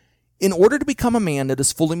 In order to become a man that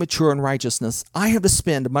is fully mature in righteousness, I have to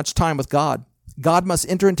spend much time with God. God must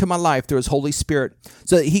enter into my life through His Holy Spirit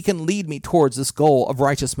so that He can lead me towards this goal of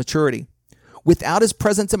righteous maturity. Without His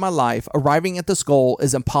presence in my life, arriving at this goal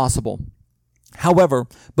is impossible. However,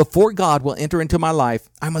 before God will enter into my life,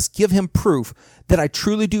 I must give Him proof that I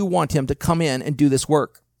truly do want Him to come in and do this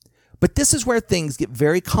work. But this is where things get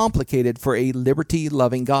very complicated for a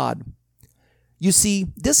liberty-loving God. You see,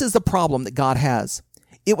 this is the problem that God has.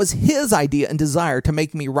 It was His idea and desire to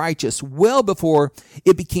make me righteous well before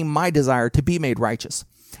it became my desire to be made righteous.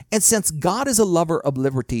 And since God is a lover of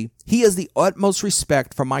liberty, He has the utmost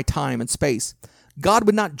respect for my time and space. God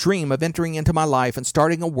would not dream of entering into my life and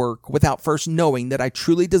starting a work without first knowing that I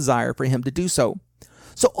truly desire for Him to do so.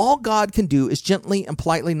 So all God can do is gently and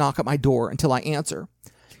politely knock at my door until I answer.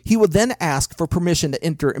 He will then ask for permission to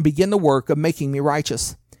enter and begin the work of making me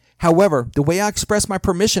righteous. However, the way I express my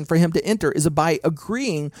permission for Him to enter is by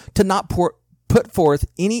agreeing to not put forth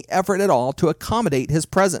any effort at all to accommodate His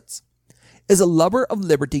presence. As a lover of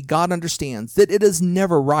liberty, God understands that it is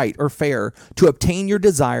never right or fair to obtain your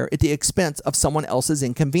desire at the expense of someone else's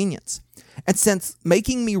inconvenience. And since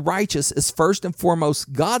making me righteous is first and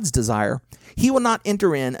foremost God's desire, He will not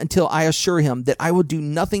enter in until I assure Him that I will do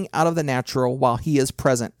nothing out of the natural while He is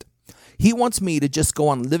present. He wants me to just go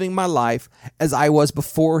on living my life as I was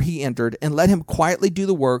before He entered and let Him quietly do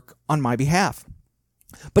the work on my behalf.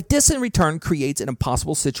 But this in return creates an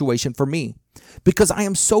impossible situation for me, because I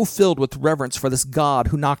am so filled with reverence for this God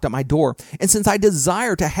who knocked at my door, and since I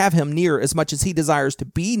desire to have Him near as much as He desires to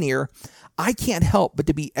be near, I can't help but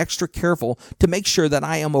to be extra careful to make sure that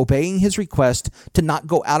I am obeying His request to not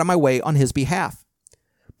go out of my way on His behalf.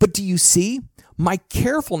 But do you see? My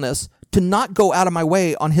carefulness to not go out of my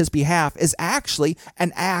way on His behalf is actually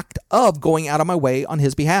an act of going out of my way on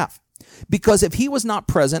His behalf. Because if He was not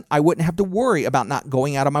present, I wouldn't have to worry about not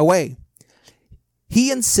going out of my way.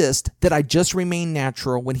 He insists that I just remain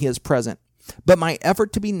natural when He is present. But my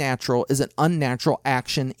effort to be natural is an unnatural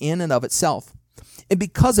action in and of itself. And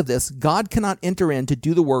because of this, God cannot enter in to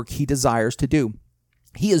do the work He desires to do.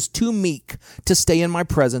 He is too meek to stay in my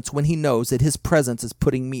presence when He knows that His presence is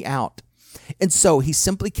putting me out. And so He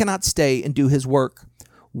simply cannot stay and do His work.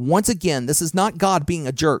 Once again, this is not God being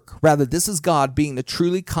a jerk. Rather, this is God being the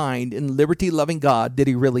truly kind and liberty-loving God that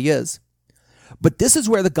He really is. But this is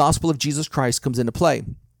where the gospel of Jesus Christ comes into play.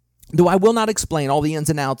 Though I will not explain all the ins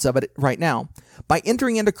and outs of it right now, by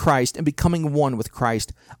entering into Christ and becoming one with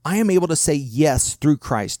Christ, I am able to say yes through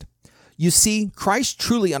Christ. You see, Christ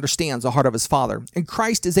truly understands the heart of his Father, and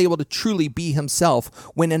Christ is able to truly be himself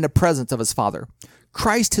when in the presence of his Father.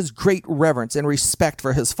 Christ has great reverence and respect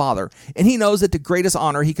for his Father, and he knows that the greatest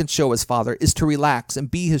honor he can show his Father is to relax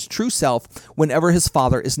and be his true self whenever his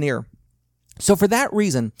Father is near. So for that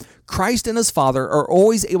reason, Christ and his Father are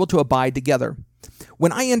always able to abide together.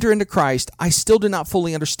 When I enter into Christ, I still do not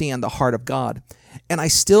fully understand the heart of God, and I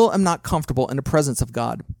still am not comfortable in the presence of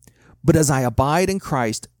God. But as I abide in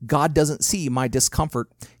Christ, God doesn't see my discomfort.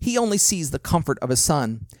 He only sees the comfort of his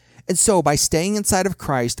Son. And so by staying inside of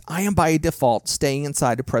Christ, I am by default staying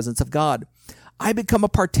inside the presence of God. I become a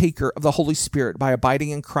partaker of the Holy Spirit by abiding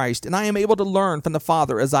in Christ, and I am able to learn from the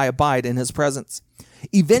Father as I abide in his presence.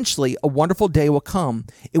 Eventually, a wonderful day will come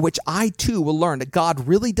in which I too will learn that God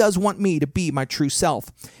really does want me to be my true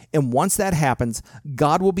self. And once that happens,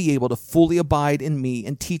 God will be able to fully abide in me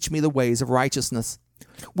and teach me the ways of righteousness.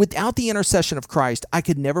 Without the intercession of Christ, I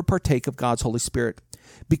could never partake of God's Holy Spirit.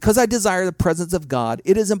 Because I desire the presence of God,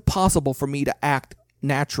 it is impossible for me to act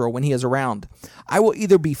natural when he is around. I will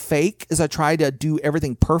either be fake as I try to do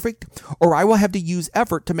everything perfect, or I will have to use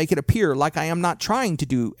effort to make it appear like I am not trying to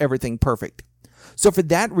do everything perfect. So for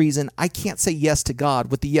that reason, I can't say yes to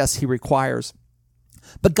God with the yes he requires.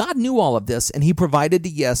 But God knew all of this, and he provided the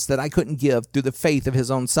yes that I couldn't give through the faith of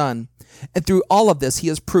his own Son. And through all of this, he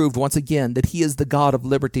has proved once again that he is the God of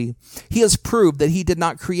liberty. He has proved that he did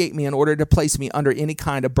not create me in order to place me under any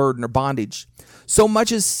kind of burden or bondage. So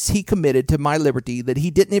much as he committed to my liberty that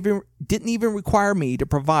he didn't even require me to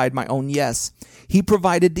provide my own yes. He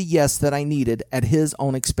provided the yes that I needed at his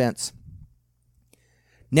own expense.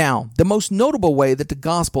 Now, the most notable way that the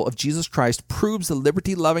gospel of Jesus Christ proves the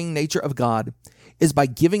liberty-loving nature of God is by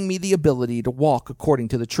giving me the ability to walk according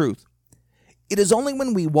to the truth. It is only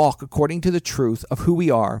when we walk according to the truth of who we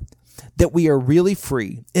are that we are really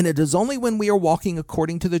free, and it is only when we are walking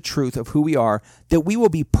according to the truth of who we are that we will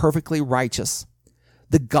be perfectly righteous.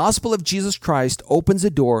 The gospel of Jesus Christ opens a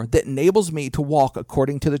door that enables me to walk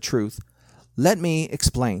according to the truth. Let me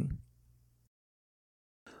explain.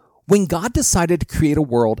 When God decided to create a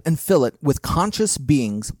world and fill it with conscious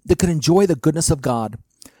beings that could enjoy the goodness of God,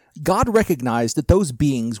 God recognized that those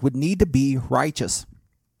beings would need to be righteous.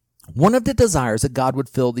 One of the desires that God would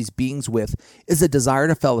fill these beings with is a desire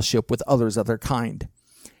to fellowship with others of their kind.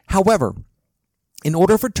 However, in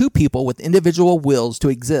order for two people with individual wills to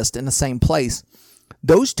exist in the same place,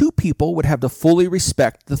 those two people would have to fully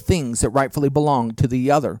respect the things that rightfully belong to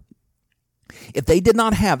the other. If they did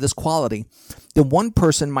not have this quality, then one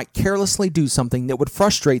person might carelessly do something that would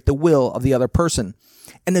frustrate the will of the other person,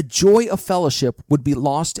 and the joy of fellowship would be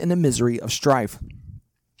lost in the misery of strife.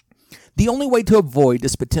 The only way to avoid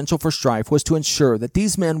this potential for strife was to ensure that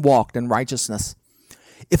these men walked in righteousness.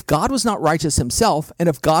 If God was not righteous himself, and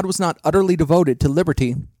if God was not utterly devoted to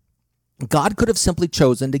liberty, God could have simply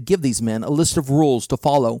chosen to give these men a list of rules to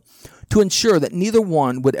follow to ensure that neither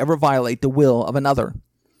one would ever violate the will of another.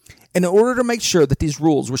 And in order to make sure that these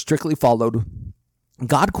rules were strictly followed,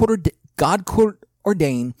 God could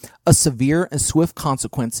ordain a severe and swift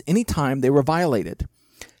consequence any time they were violated.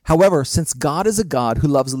 However, since God is a God who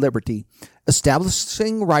loves liberty,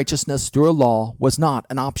 establishing righteousness through a law was not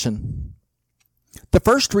an option. The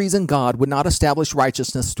first reason God would not establish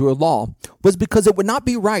righteousness through a law was because it would not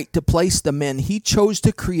be right to place the men he chose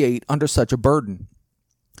to create under such a burden.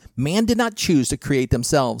 Man did not choose to create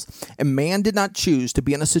themselves, and man did not choose to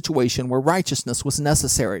be in a situation where righteousness was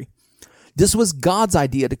necessary. This was God's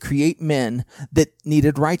idea to create men that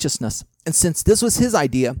needed righteousness, and since this was his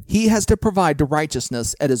idea, he has to provide the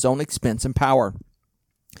righteousness at his own expense and power.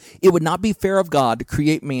 It would not be fair of God to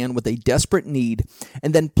create man with a desperate need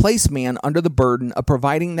and then place man under the burden of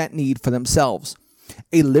providing that need for themselves.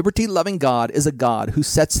 A liberty-loving God is a God who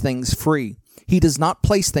sets things free. He does not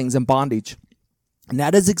place things in bondage. And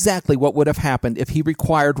that is exactly what would have happened if he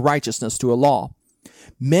required righteousness through a law.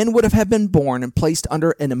 Men would have been born and placed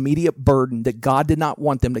under an immediate burden that God did not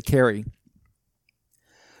want them to carry.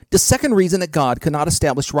 The second reason that God could not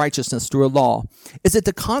establish righteousness through a law is that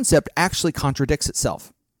the concept actually contradicts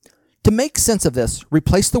itself. To make sense of this,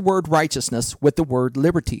 replace the word righteousness with the word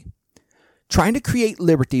liberty. Trying to create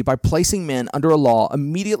liberty by placing men under a law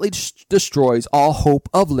immediately destroys all hope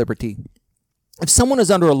of liberty. If someone is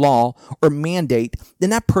under a law or mandate, then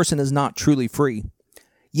that person is not truly free.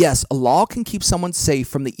 Yes, a law can keep someone safe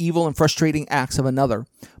from the evil and frustrating acts of another,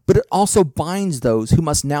 but it also binds those who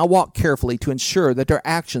must now walk carefully to ensure that their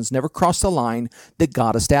actions never cross the line that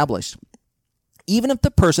God established. Even if the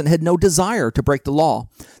person had no desire to break the law,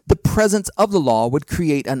 the presence of the law would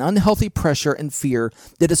create an unhealthy pressure and fear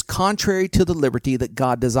that is contrary to the liberty that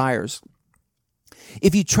God desires.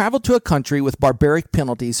 If you traveled to a country with barbaric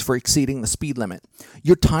penalties for exceeding the speed limit,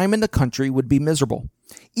 your time in the country would be miserable.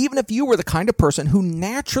 Even if you were the kind of person who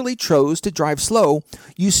naturally chose to drive slow,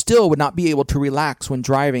 you still would not be able to relax when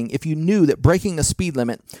driving if you knew that breaking the speed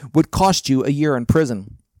limit would cost you a year in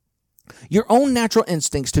prison. Your own natural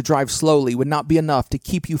instincts to drive slowly would not be enough to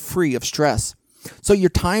keep you free of stress. So your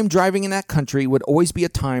time driving in that country would always be a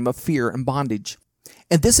time of fear and bondage.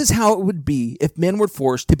 And this is how it would be if men were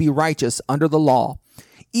forced to be righteous under the law.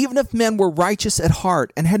 Even if men were righteous at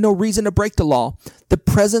heart and had no reason to break the law, the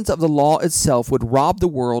presence of the law itself would rob the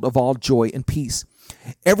world of all joy and peace.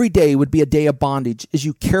 Every day would be a day of bondage as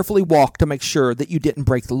you carefully walk to make sure that you didn't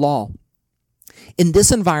break the law. In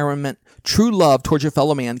this environment, true love towards your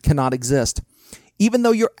fellow man cannot exist. Even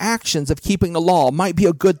though your actions of keeping the law might be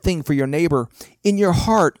a good thing for your neighbor, in your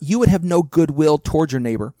heart you would have no goodwill toward your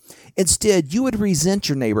neighbor. Instead, you would resent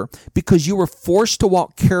your neighbor because you were forced to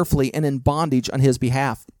walk carefully and in bondage on his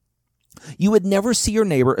behalf. You would never see your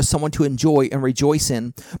neighbor as someone to enjoy and rejoice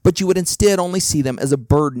in, but you would instead only see them as a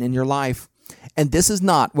burden in your life. And this is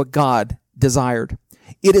not what God desired.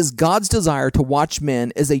 It is God's desire to watch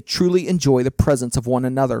men as they truly enjoy the presence of one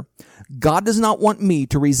another. God does not want me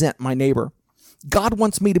to resent my neighbor. God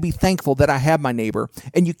wants me to be thankful that I have my neighbor,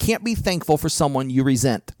 and you can't be thankful for someone you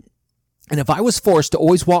resent. And if I was forced to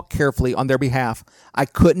always walk carefully on their behalf, I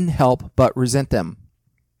couldn't help but resent them.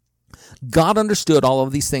 God understood all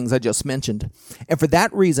of these things I just mentioned, and for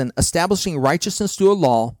that reason, establishing righteousness through a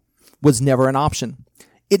law was never an option.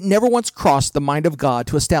 It never once crossed the mind of God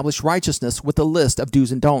to establish righteousness with a list of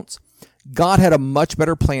do's and don'ts. God had a much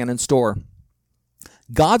better plan in store.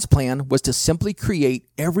 God's plan was to simply create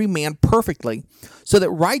every man perfectly so that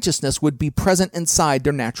righteousness would be present inside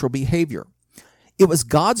their natural behavior. It was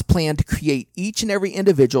God's plan to create each and every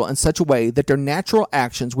individual in such a way that their natural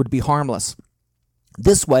actions would be harmless.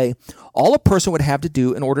 This way, all a person would have to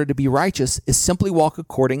do in order to be righteous is simply walk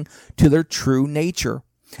according to their true nature.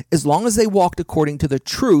 As long as they walked according to the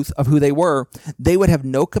truth of who they were, they would have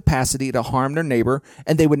no capacity to harm their neighbor,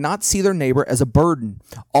 and they would not see their neighbor as a burden.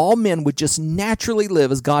 All men would just naturally live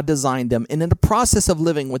as God designed them, and in the process of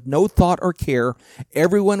living with no thought or care,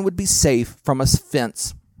 everyone would be safe from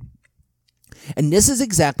offense. And this is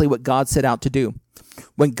exactly what God set out to do.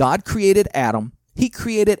 When God created Adam, He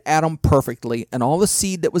created Adam perfectly, and all the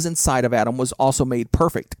seed that was inside of Adam was also made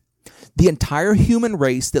perfect. The entire human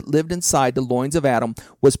race that lived inside the loins of Adam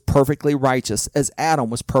was perfectly righteous, as Adam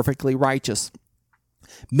was perfectly righteous.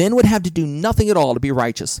 Men would have to do nothing at all to be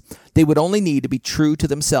righteous. They would only need to be true to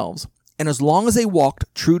themselves. And as long as they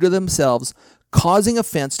walked true to themselves, causing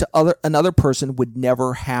offense to another person would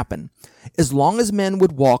never happen. As long as men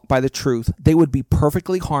would walk by the truth, they would be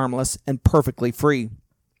perfectly harmless and perfectly free.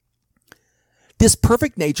 This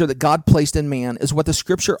perfect nature that God placed in man is what the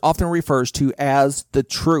Scripture often refers to as the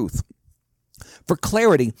truth. For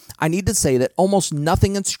clarity, I need to say that almost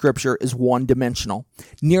nothing in Scripture is one-dimensional.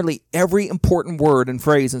 Nearly every important word and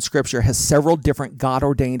phrase in Scripture has several different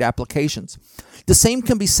God-ordained applications. The same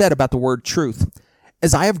can be said about the word truth.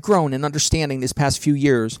 As I have grown in understanding these past few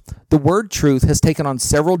years, the word truth has taken on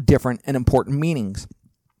several different and important meanings.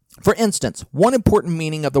 For instance, one important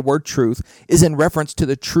meaning of the word truth is in reference to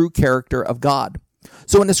the true character of God.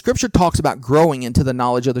 So when the Scripture talks about growing into the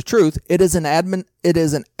knowledge of the truth, it is an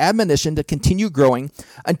admonition to continue growing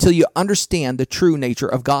until you understand the true nature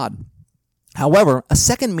of God. However, a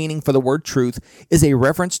second meaning for the word truth is a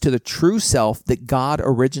reference to the true self that God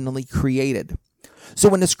originally created. So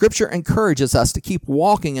when the Scripture encourages us to keep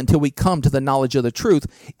walking until we come to the knowledge of the truth,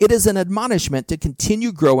 it is an admonishment to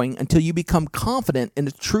continue growing until you become confident in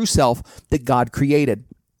the true self that God created.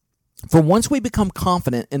 For once we become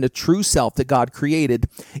confident in the true self that God created,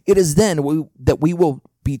 it is then that we will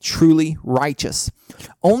be truly righteous.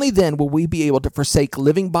 Only then will we be able to forsake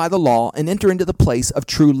living by the law and enter into the place of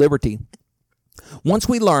true liberty. Once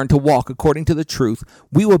we learn to walk according to the truth,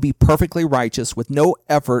 we will be perfectly righteous with no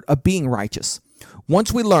effort of being righteous.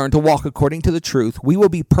 Once we learn to walk according to the truth, we will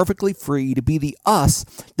be perfectly free to be the us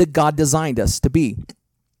that God designed us to be,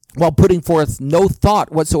 while putting forth no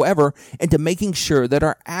thought whatsoever into making sure that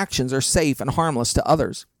our actions are safe and harmless to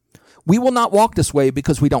others. We will not walk this way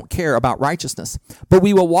because we don't care about righteousness, but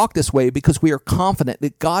we will walk this way because we are confident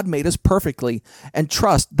that God made us perfectly and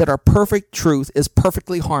trust that our perfect truth is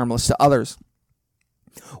perfectly harmless to others.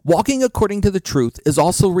 Walking according to the truth is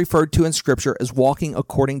also referred to in Scripture as walking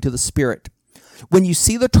according to the Spirit. When you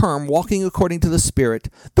see the term walking according to the Spirit,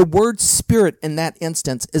 the word Spirit in that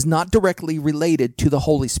instance is not directly related to the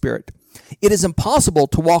Holy Spirit. It is impossible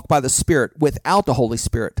to walk by the Spirit without the Holy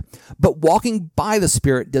Spirit, but walking by the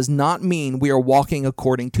Spirit does not mean we are walking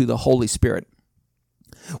according to the Holy Spirit.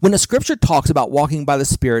 When the scripture talks about walking by the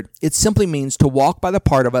Spirit, it simply means to walk by the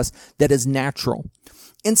part of us that is natural.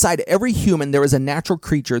 Inside every human, there is a natural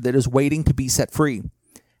creature that is waiting to be set free.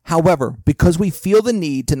 However, because we feel the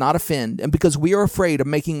need to not offend and because we are afraid of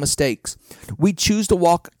making mistakes, we choose to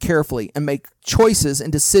walk carefully and make choices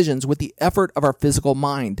and decisions with the effort of our physical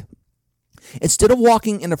mind. Instead of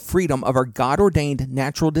walking in the freedom of our God-ordained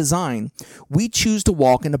natural design, we choose to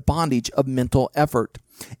walk in the bondage of mental effort.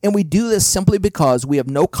 And we do this simply because we have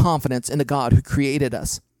no confidence in the God who created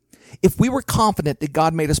us. If we were confident that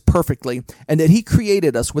God made us perfectly and that He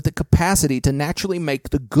created us with the capacity to naturally make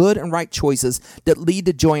the good and right choices that lead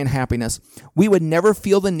to joy and happiness, we would never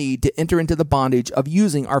feel the need to enter into the bondage of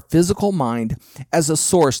using our physical mind as a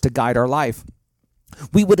source to guide our life.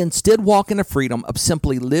 We would instead walk in the freedom of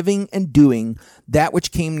simply living and doing that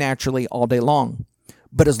which came naturally all day long.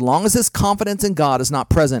 But as long as this confidence in God is not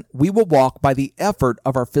present, we will walk by the effort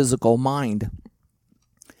of our physical mind.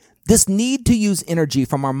 This need to use energy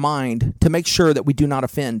from our mind to make sure that we do not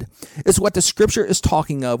offend is what the scripture is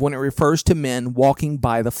talking of when it refers to men walking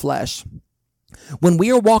by the flesh. When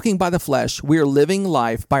we are walking by the flesh, we are living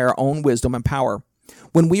life by our own wisdom and power.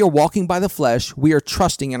 When we are walking by the flesh, we are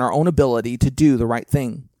trusting in our own ability to do the right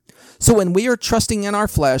thing. So when we are trusting in our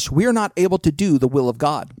flesh, we are not able to do the will of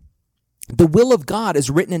God. The will of God is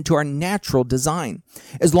written into our natural design.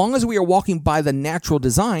 As long as we are walking by the natural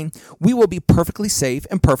design, we will be perfectly safe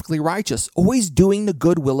and perfectly righteous, always doing the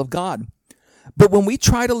good will of God. But when we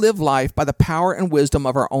try to live life by the power and wisdom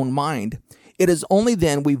of our own mind, it is only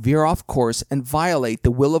then we veer off course and violate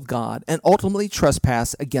the will of God and ultimately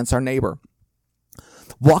trespass against our neighbor.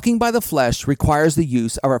 Walking by the flesh requires the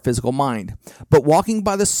use of our physical mind, but walking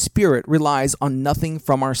by the Spirit relies on nothing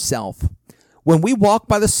from ourself. When we walk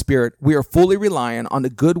by the Spirit, we are fully relying on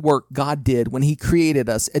the good work God did when He created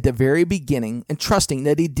us at the very beginning and trusting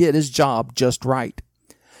that He did His job just right.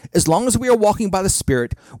 As long as we are walking by the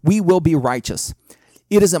Spirit, we will be righteous.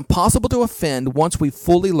 It is impossible to offend once we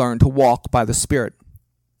fully learn to walk by the Spirit.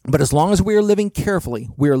 But as long as we are living carefully,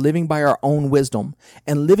 we are living by our own wisdom,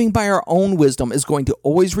 and living by our own wisdom is going to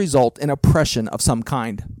always result in oppression of some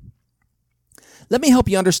kind. Let me help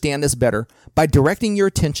you understand this better by directing your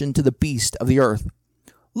attention to the beast of the earth.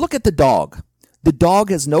 Look at the dog. The dog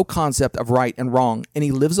has no concept of right and wrong, and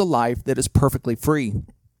he lives a life that is perfectly free.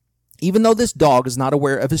 Even though this dog is not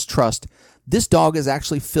aware of his trust, this dog is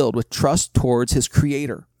actually filled with trust towards his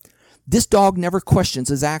creator. This dog never questions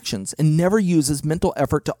his actions and never uses mental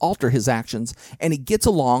effort to alter his actions, and he gets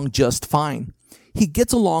along just fine. He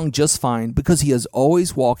gets along just fine because he is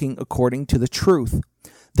always walking according to the truth.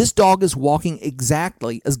 This dog is walking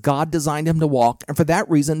exactly as God designed him to walk, and for that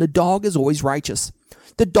reason, the dog is always righteous.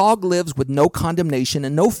 The dog lives with no condemnation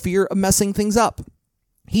and no fear of messing things up.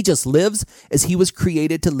 He just lives as he was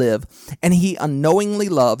created to live, and he unknowingly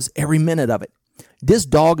loves every minute of it. This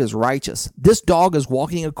dog is righteous. This dog is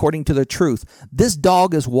walking according to the truth. This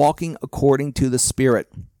dog is walking according to the Spirit.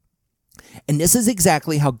 And this is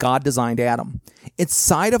exactly how God designed Adam.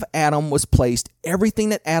 Inside of Adam was placed everything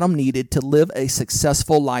that Adam needed to live a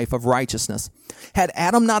successful life of righteousness. Had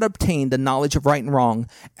Adam not obtained the knowledge of right and wrong,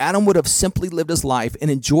 Adam would have simply lived his life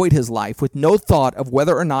and enjoyed his life with no thought of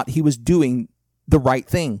whether or not he was doing the right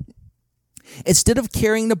thing. Instead of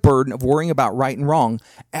carrying the burden of worrying about right and wrong,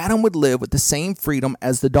 Adam would live with the same freedom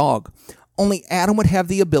as the dog. Only Adam would have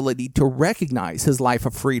the ability to recognize his life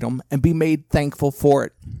of freedom and be made thankful for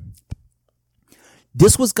it.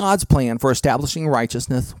 This was God's plan for establishing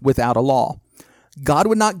righteousness without a law. God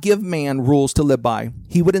would not give man rules to live by.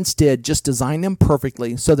 He would instead just design them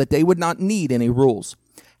perfectly so that they would not need any rules.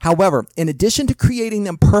 However, in addition to creating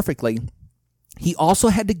them perfectly, He also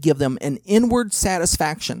had to give them an inward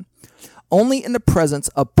satisfaction. Only in the presence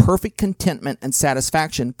of perfect contentment and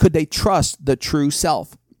satisfaction could they trust the true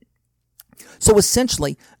self. So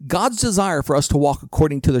essentially, God's desire for us to walk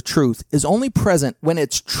according to the truth is only present when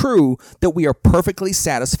it's true that we are perfectly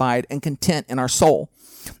satisfied and content in our soul.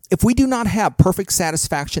 If we do not have perfect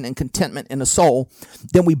satisfaction and contentment in the soul,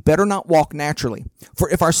 then we better not walk naturally.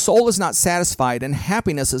 For if our soul is not satisfied and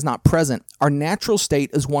happiness is not present, our natural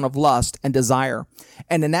state is one of lust and desire.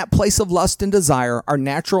 And in that place of lust and desire, our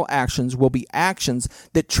natural actions will be actions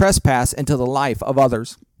that trespass into the life of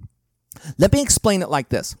others. Let me explain it like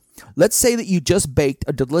this. Let's say that you just baked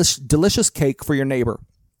a delicious cake for your neighbor.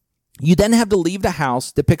 You then have to leave the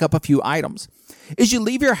house to pick up a few items. As you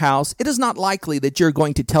leave your house, it is not likely that you're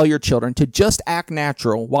going to tell your children to just act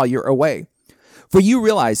natural while you're away. For you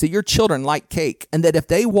realize that your children like cake, and that if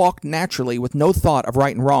they walk naturally with no thought of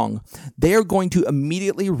right and wrong, they are going to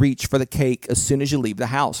immediately reach for the cake as soon as you leave the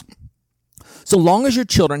house. So long as your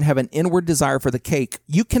children have an inward desire for the cake,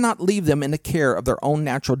 you cannot leave them in the care of their own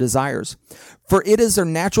natural desires, for it is their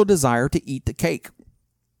natural desire to eat the cake.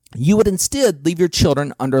 You would instead leave your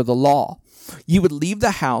children under the law. You would leave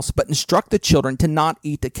the house, but instruct the children to not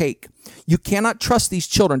eat the cake. You cannot trust these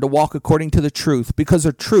children to walk according to the truth, because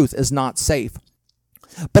their truth is not safe.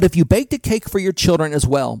 But if you baked a cake for your children as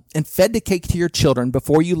well, and fed the cake to your children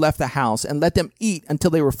before you left the house, and let them eat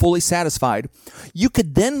until they were fully satisfied, you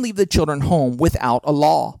could then leave the children home without a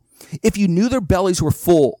law. If you knew their bellies were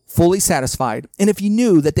fully satisfied, and if you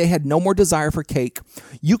knew that they had no more desire for cake,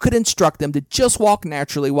 you could instruct them to just walk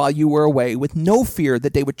naturally while you were away, with no fear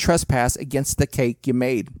that they would trespass against the cake you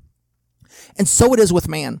made. And so it is with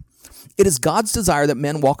man. It is God's desire that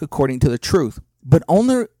men walk according to the truth, but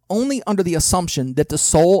only under the assumption that the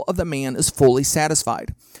soul of the man is fully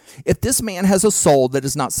satisfied. If this man has a soul that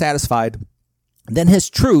is not satisfied, then his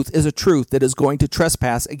truth is a truth that is going to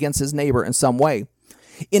trespass against his neighbor in some way.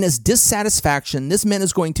 In his dissatisfaction, this man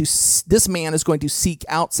is going to seek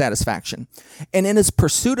out satisfaction. And in his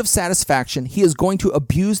pursuit of satisfaction, he is going to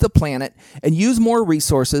abuse the planet and use more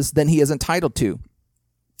resources than he is entitled to.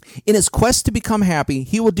 In his quest to become happy,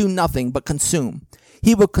 he will do nothing but consume.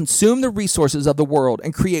 He will consume the resources of the world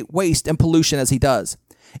and create waste and pollution as he does.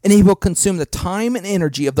 And he will consume the time and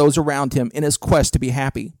energy of those around him in his quest to be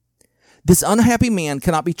happy. This unhappy man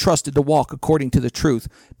cannot be trusted to walk according to the truth,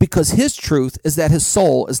 because his truth is that his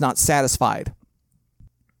soul is not satisfied.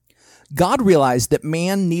 God realized that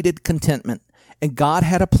man needed contentment, and God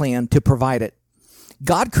had a plan to provide it.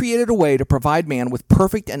 God created a way to provide man with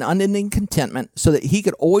perfect and unending contentment so that he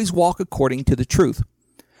could always walk according to the truth.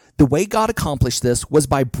 The way God accomplished this was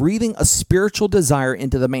by breathing a spiritual desire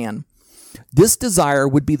into the man. This desire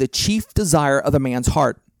would be the chief desire of the man's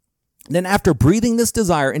heart. Then after breathing this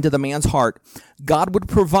desire into the man's heart, God would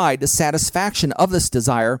provide the satisfaction of this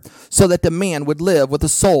desire so that the man would live with a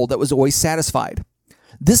soul that was always satisfied.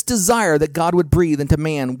 This desire that God would breathe into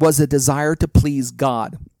man was a desire to please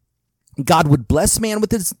God. God would bless man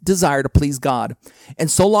with his desire to please God. And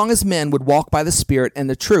so long as men would walk by the Spirit and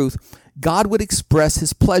the truth, God would express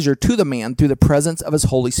his pleasure to the man through the presence of his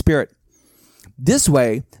Holy Spirit. This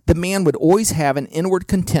way, the man would always have an inward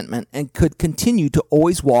contentment and could continue to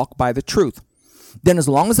always walk by the truth. Then as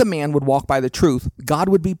long as the man would walk by the truth, God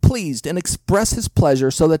would be pleased and express his pleasure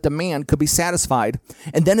so that the man could be satisfied.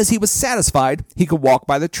 And then as he was satisfied, he could walk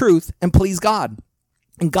by the truth and please God.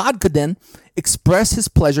 And God could then express his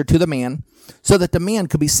pleasure to the man so that the man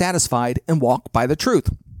could be satisfied and walk by the truth.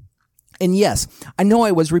 And yes, I know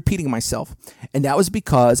I was repeating myself, and that was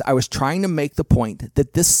because I was trying to make the point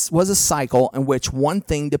that this was a cycle in which one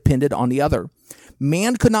thing depended on the other.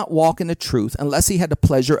 Man could not walk in the truth unless he had the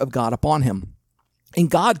pleasure of God upon him.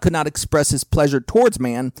 And God could not express his pleasure towards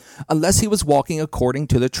man unless he was walking according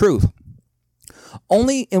to the truth.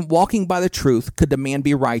 Only in walking by the truth could the man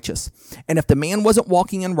be righteous. And if the man wasn't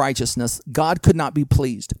walking in righteousness, God could not be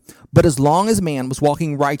pleased. But as long as man was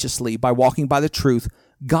walking righteously by walking by the truth,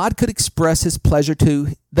 God could express his pleasure to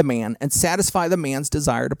the man and satisfy the man's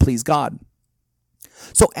desire to please God.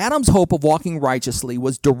 So Adam's hope of walking righteously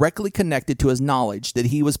was directly connected to his knowledge that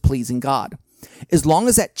he was pleasing God. As long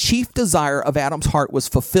as that chief desire of Adam's heart was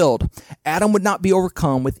fulfilled, Adam would not be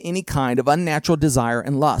overcome with any kind of unnatural desire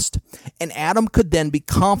and lust. And Adam could then be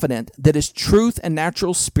confident that his truth and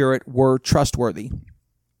natural spirit were trustworthy.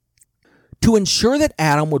 To ensure that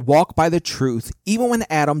Adam would walk by the truth, even when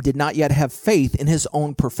Adam did not yet have faith in his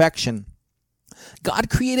own perfection, God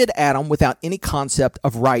created Adam without any concept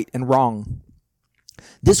of right and wrong.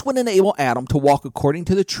 This would enable Adam to walk according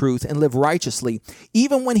to the truth and live righteously,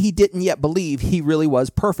 even when he didn't yet believe he really was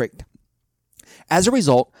perfect. As a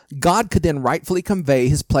result, God could then rightfully convey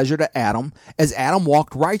his pleasure to Adam as Adam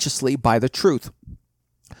walked righteously by the truth.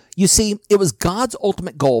 You see, it was God's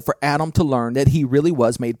ultimate goal for Adam to learn that he really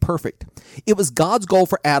was made perfect. It was God's goal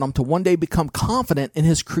for Adam to one day become confident in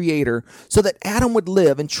his Creator so that Adam would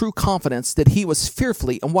live in true confidence that he was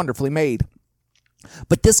fearfully and wonderfully made.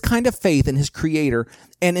 But this kind of faith in his Creator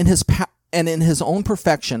and in his own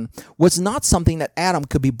perfection was not something that Adam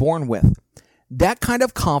could be born with. That kind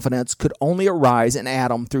of confidence could only arise in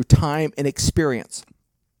Adam through time and experience.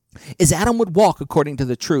 As Adam would walk according to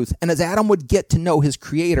the truth, and as Adam would get to know his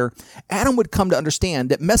Creator, Adam would come to understand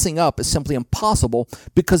that messing up is simply impossible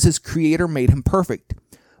because his Creator made him perfect.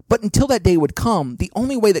 But until that day would come, the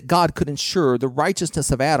only way that God could ensure the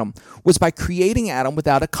righteousness of Adam was by creating Adam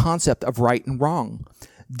without a concept of right and wrong.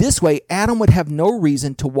 This way, Adam would have no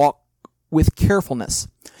reason to walk with carefulness.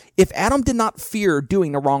 If Adam did not fear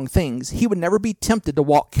doing the wrong things, he would never be tempted to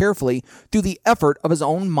walk carefully through the effort of his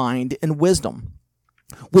own mind and wisdom.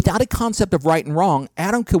 Without a concept of right and wrong,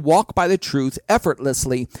 Adam could walk by the truth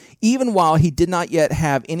effortlessly, even while he did not yet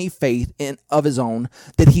have any faith of his own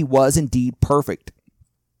that he was indeed perfect.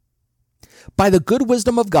 By the good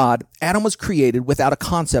wisdom of God, Adam was created without a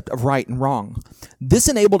concept of right and wrong. This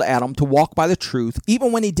enabled Adam to walk by the truth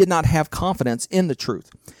even when he did not have confidence in the truth.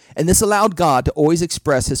 And this allowed God to always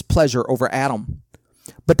express his pleasure over Adam.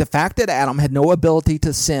 But the fact that Adam had no ability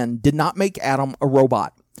to sin did not make Adam a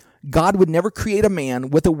robot. God would never create a man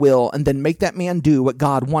with a will and then make that man do what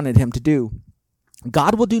God wanted him to do.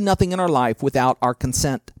 God will do nothing in our life without our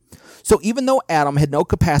consent. So even though Adam had no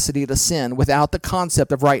capacity to sin without the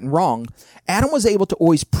concept of right and wrong, Adam was able to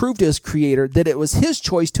always prove to his Creator that it was his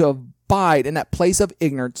choice to abide in that place of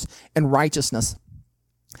ignorance and righteousness.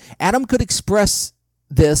 Adam could express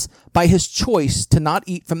this by his choice to not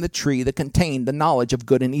eat from the tree that contained the knowledge of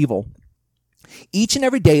good and evil. Each and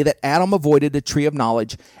every day that Adam avoided the tree of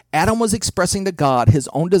knowledge, Adam was expressing to God his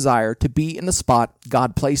own desire to be in the spot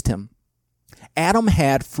God placed him. Adam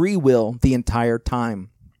had free will the entire time.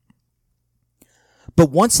 But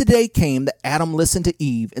once the day came that Adam listened to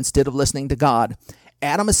Eve instead of listening to God,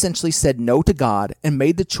 Adam essentially said no to God and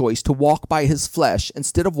made the choice to walk by his flesh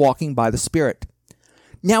instead of walking by the Spirit.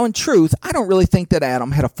 Now, in truth, I don't really think that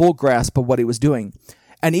Adam had a full grasp of what he was doing.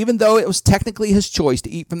 And even though it was technically his choice to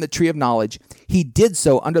eat from the tree of knowledge, he did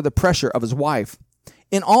so under the pressure of his wife.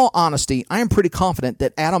 In all honesty, I am pretty confident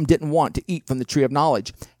that Adam didn't want to eat from the tree of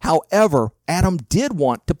knowledge. However, Adam did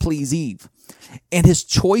want to please Eve. And his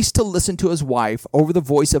choice to listen to his wife over the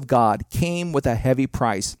voice of God came with a heavy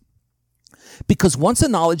price. Because once the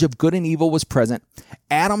knowledge of good and evil was present,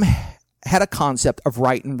 Adam had a concept of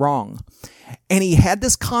right and wrong. And he had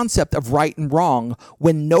this concept of right and wrong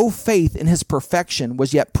when no faith in his perfection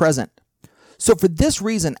was yet present. So for this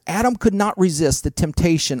reason, Adam could not resist the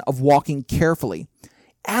temptation of walking carefully.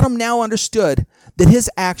 Adam now understood that his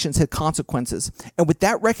actions had consequences, and with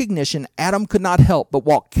that recognition, Adam could not help but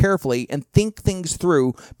walk carefully and think things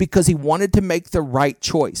through because he wanted to make the right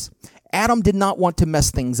choice. Adam did not want to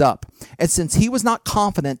mess things up, and since he was not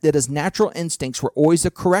confident that his natural instincts were always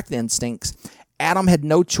the correct instincts, Adam had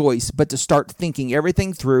no choice but to start thinking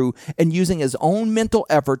everything through and using his own mental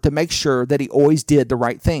effort to make sure that he always did the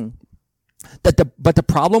right thing. But the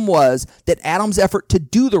problem was that Adam's effort to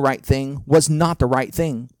do the right thing was not the right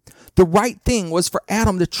thing. The right thing was for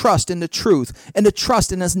Adam to trust in the truth and to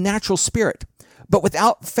trust in his natural spirit. But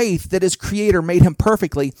without faith that his Creator made him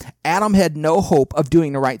perfectly, Adam had no hope of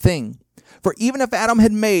doing the right thing. For even if Adam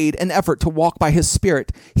had made an effort to walk by his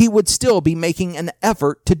spirit, he would still be making an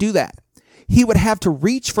effort to do that. He would have to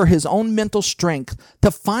reach for his own mental strength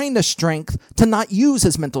to find the strength to not use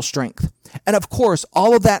his mental strength. And of course,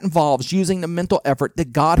 all of that involves using the mental effort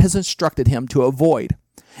that God has instructed him to avoid.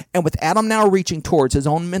 And with Adam now reaching towards his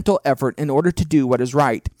own mental effort in order to do what is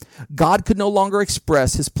right, God could no longer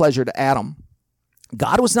express his pleasure to Adam.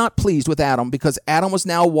 God was not pleased with Adam because Adam was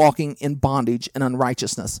now walking in bondage and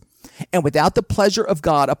unrighteousness. And without the pleasure of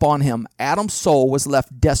God upon him, Adam's soul was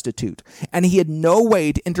left destitute, and he had no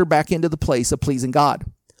way to enter back into the place of pleasing God.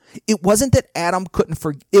 It wasn't that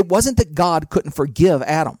God couldn't forgive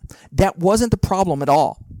Adam. That wasn't the problem at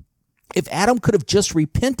all. If Adam could have just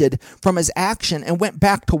repented from his action and went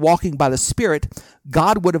back to walking by the Spirit,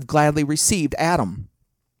 God would have gladly received Adam.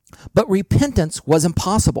 But repentance was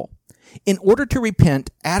impossible. In order to repent,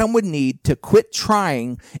 Adam would need to quit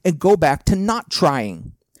trying and go back to not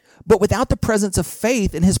trying. But without the presence of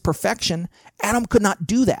faith in his perfection, Adam could not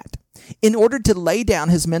do that. In order to lay down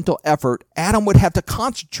his mental effort, Adam would have to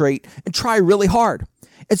concentrate and try really hard.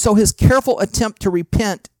 And so his careful attempt to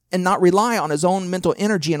repent and not rely on his own mental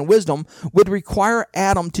energy and wisdom would require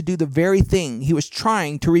Adam to do the very thing he was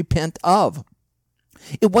trying to repent of.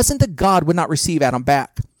 It wasn't that God would not receive Adam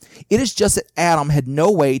back. It is just that Adam had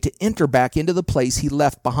no way to enter back into the place he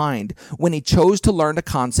left behind when he chose to learn the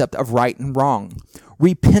concept of right and wrong.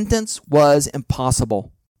 Repentance was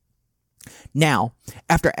impossible. Now,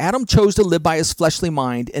 after Adam chose to live by his fleshly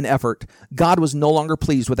mind and effort, God was no longer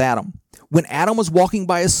pleased with Adam. When Adam was walking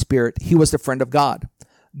by his Spirit, he was the friend of God.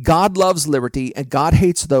 God loves liberty, and God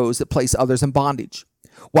hates those that place others in bondage.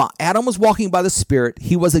 While Adam was walking by the Spirit,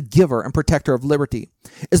 he was a giver and protector of liberty.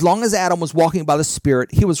 As long as Adam was walking by the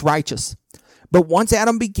Spirit, he was righteous. But once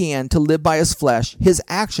Adam began to live by his flesh, his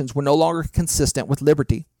actions were no longer consistent with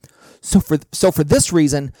liberty. So for this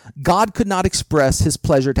reason, God could not express his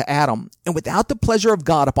pleasure to Adam. And without the pleasure of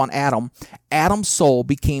God upon Adam, Adam's soul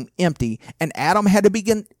became empty, and Adam had to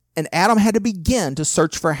begin to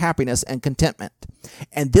search for happiness and contentment.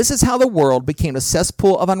 And this is how the world became a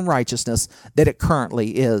cesspool of unrighteousness that it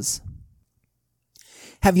currently is.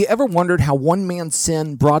 Have you ever wondered how one man's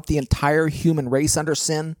sin brought the entire human race under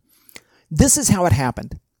sin? This is how it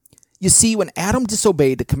happened. You see, when Adam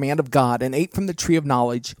disobeyed the command of God and ate from the tree of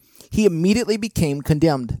knowledge, he immediately became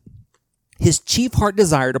condemned. His chief heart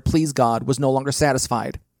desire to please God was no longer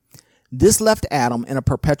satisfied. This left Adam in a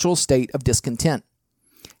perpetual state of discontent.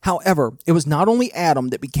 However, it was not only Adam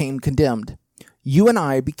that became condemned. You and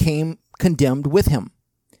I became condemned with him.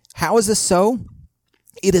 How is this so?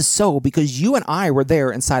 It is so because you and I were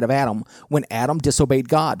there inside of Adam when Adam disobeyed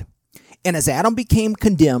God. And as Adam became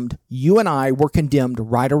condemned, you and I were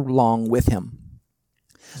condemned right along with him.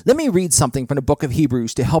 Let me read something from the book of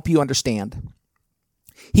Hebrews to help you understand.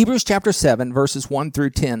 Hebrews chapter 7, verses 1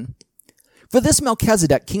 through 10. For this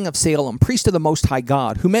Melchizedek, king of Salem, priest of the Most High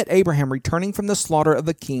God, who met Abraham returning from the slaughter of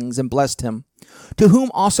the kings and blessed him, to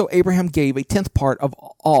whom also Abraham gave a tenth part of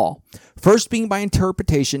all, first being by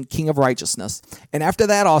interpretation king of righteousness, and after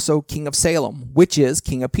that also king of Salem, which is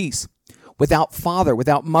king of peace, without father,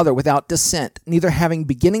 without mother, without descent, neither having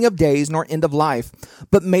beginning of days nor end of life,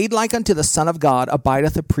 but made like unto the Son of God,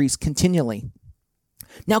 abideth a priest continually.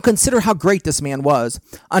 Now consider how great this man was,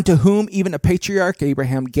 unto whom even the patriarch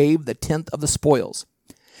Abraham gave the tenth of the spoils.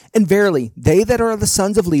 And verily, they that are the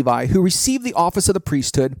sons of Levi, who receive the office of the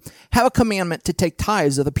priesthood, have a commandment to take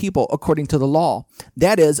tithes of the people according to the law,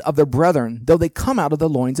 that is, of their brethren, though they come out of the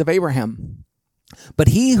loins of Abraham. But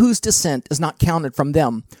he whose descent is not counted from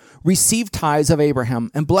them received tithes of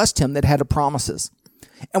Abraham, and blessed him that had the promises.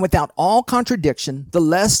 And without all contradiction, the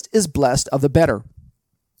less is blessed of the better.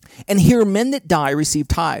 And here men that die receive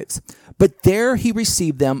tithes, but there he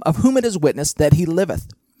received them, of whom it is witnessed that he liveth.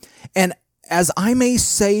 And as I may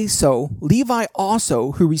say so, Levi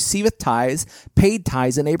also, who receiveth tithes, paid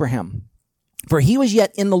tithes in Abraham. For he was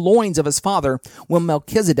yet in the loins of his father when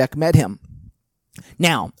Melchizedek met him.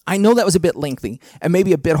 Now, I know that was a bit lengthy and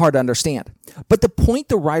maybe a bit hard to understand, but the point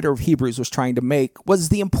the writer of Hebrews was trying to make was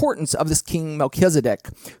the importance of this king Melchizedek,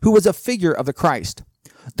 who was a figure of the Christ.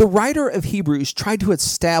 The writer of Hebrews tried to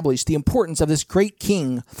establish the importance of this great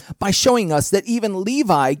king by showing us that even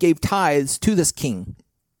Levi gave tithes to this king.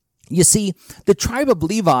 You see, the tribe of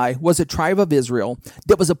Levi was a tribe of Israel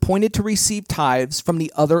that was appointed to receive tithes from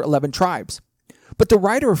the other 11 tribes. But the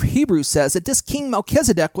writer of Hebrews says that this king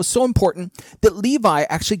Melchizedek was so important that Levi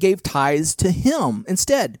actually gave tithes to him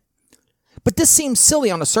instead. But this seems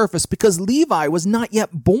silly on the surface because Levi was not yet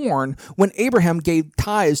born when Abraham gave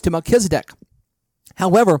tithes to Melchizedek.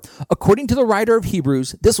 However, according to the writer of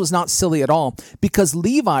Hebrews, this was not silly at all because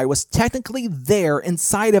Levi was technically there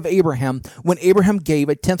inside of Abraham when Abraham gave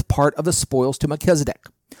a tenth part of the spoils to Melchizedek.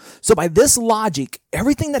 So by this logic,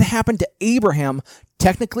 everything that happened to Abraham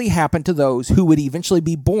technically happened to those who would eventually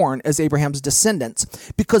be born as Abraham's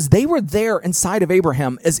descendants because they were there inside of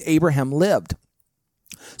Abraham as Abraham lived.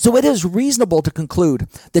 So it is reasonable to conclude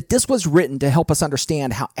that this was written to help us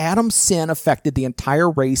understand how Adam's sin affected the entire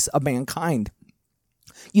race of mankind.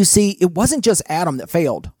 You see, it wasn't just Adam that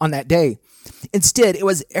failed on that day. Instead, it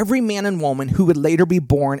was every man and woman who would later be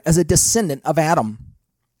born as a descendant of Adam.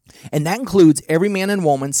 And that includes every man and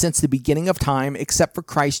woman since the beginning of time except for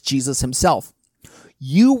Christ Jesus himself.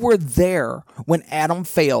 You were there when Adam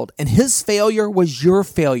failed, and his failure was your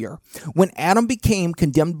failure. When Adam became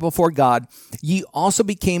condemned before God, ye also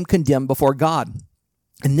became condemned before God.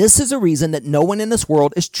 And this is a reason that no one in this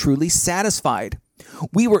world is truly satisfied.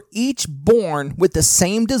 We were each born with the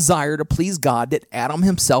same desire to please God that Adam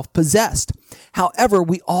himself possessed. However,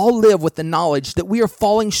 we all live with the knowledge that we are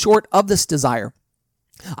falling short of this desire.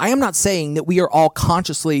 I am not saying that we all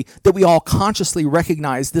consciously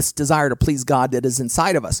recognize this desire to please God that is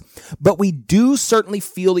inside of us, but we do certainly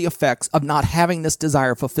feel the effects of not having this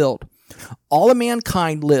desire fulfilled. All of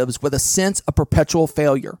mankind lives with a sense of perpetual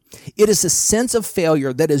failure. It is a sense of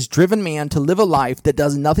failure that has driven man to live a life that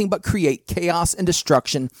does nothing but create chaos and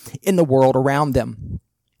destruction in the world around them.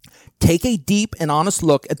 Take a deep and honest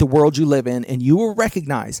look at the world you live in, and you will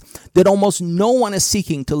recognize that almost no one is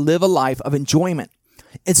seeking to live a life of enjoyment.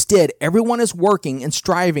 Instead, everyone is working and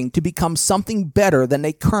striving to become something better than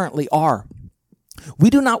they currently are. We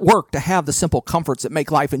do not work to have the simple comforts that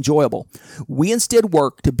make life enjoyable. We instead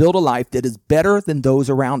work to build a life that is better than those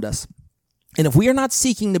around us. And if we are not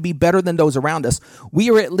seeking to be better than those around us,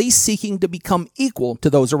 we are at least seeking to become equal to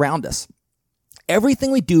those around us.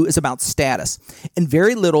 Everything we do is about status, and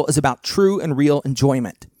very little is about true and real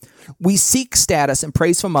enjoyment. We seek status and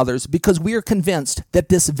praise from others because we are convinced that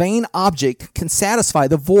this vain object can satisfy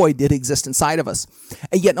the void that exists inside of us.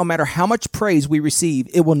 And yet, no matter how much praise we receive,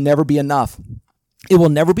 it will never be enough. It will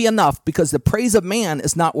never be enough because the praise of man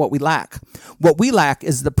is not what we lack. What we lack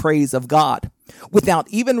is the praise of God. Without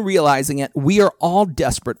even realizing it, we are all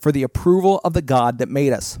desperate for the approval of the God that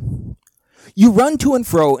made us. You run to and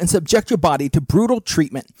fro and subject your body to brutal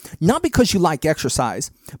treatment, not because you like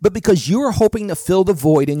exercise, but because you are hoping to fill the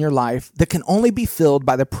void in your life that can only be filled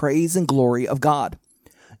by the praise and glory of God.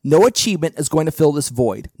 No achievement is going to fill this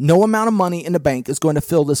void. No amount of money in the bank is going to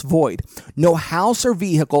fill this void. No house or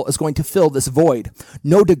vehicle is going to fill this void.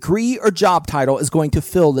 No degree or job title is going to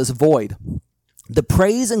fill this void. The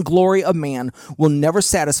praise and glory of man will never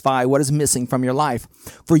satisfy what is missing from your life.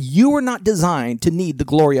 For you are not designed to need the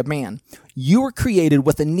glory of man. You were created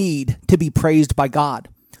with a need to be praised by God.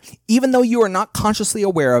 Even though you are not consciously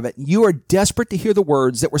aware of it, you are desperate to hear the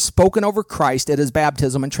words that were spoken over Christ at his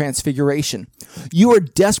baptism and transfiguration. You are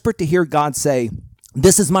desperate to hear God say,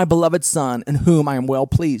 "This is my beloved Son, in whom I am well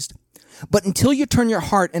pleased." But until you turn your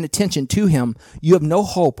heart and attention to him, you have no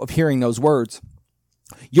hope of hearing those words.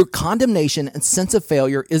 Your condemnation and sense of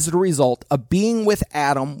failure is the result of being with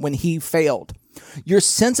Adam when he failed. Your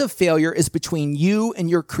sense of failure is between you and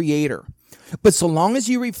your Creator. But so long as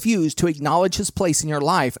you refuse to acknowledge his place in your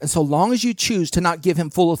life, and so long as you choose to not give him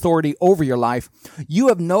full authority over your life, you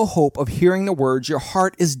have no hope of hearing the words your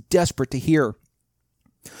heart is desperate to hear.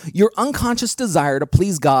 Your unconscious desire to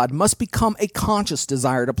please God must become a conscious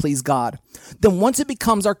desire to please God. Then once it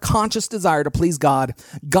becomes our conscious desire to please God,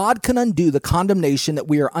 God can undo the condemnation that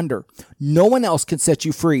we are under. No one else can set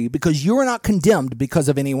you free because you are not condemned because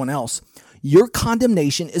of anyone else. Your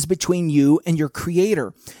condemnation is between you and your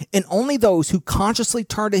Creator, and only those who consciously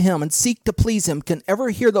turn to him and seek to please him can ever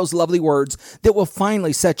hear those lovely words that will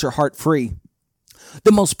finally set your heart free.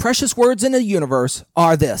 The most precious words in the universe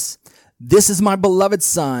are this: "This is my beloved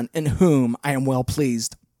Son, in whom I am well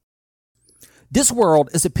pleased." This world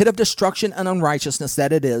is a pit of destruction and unrighteousness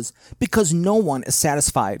that it is, because no one is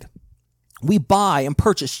satisfied. We buy and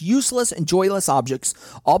purchase useless and joyless objects,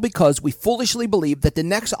 all because we foolishly believe that the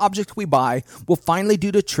next object we buy will finally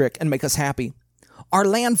do the trick and make us happy. Our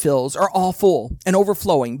landfills are all full and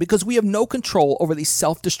overflowing because we have no control over these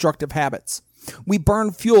self-destructive habits. We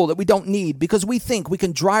burn fuel that we don't need because we think we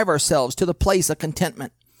can drive ourselves to the place of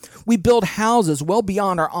contentment. We build houses well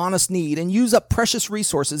beyond our honest need and use up precious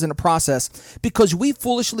resources in the process because we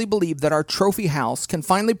foolishly believe that our trophy house can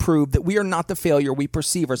finally prove that we are not the failure we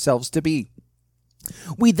perceive ourselves to be.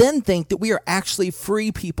 We then think that we are actually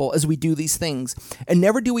free people as we do these things, and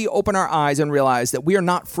never do we open our eyes and realize that we are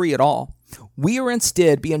not free at all. We are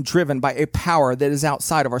instead being driven by a power that is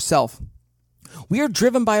outside of ourselves. We are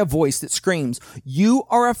driven by a voice that screams, "You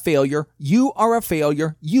are a failure, you are a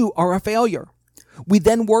failure, you are a failure." We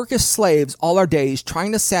then work as slaves all our days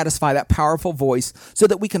trying to satisfy that powerful voice so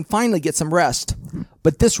that we can finally get some rest.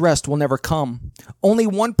 But this rest will never come. Only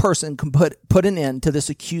one person can put an end to this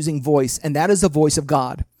accusing voice, and that is the voice of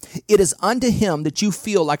God. It is unto him that you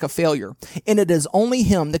feel like a failure, and it is only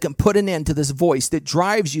him that can put an end to this voice that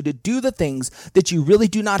drives you to do the things that you really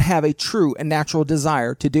do not have a true and natural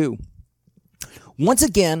desire to do. Once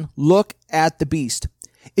again, look at the beast.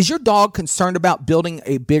 Is your dog concerned about building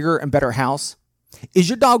a bigger and better house? Is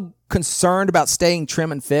your dog concerned about staying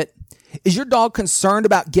trim and fit? Is your dog concerned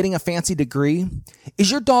about getting a fancy degree?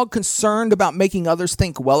 Is your dog concerned about making others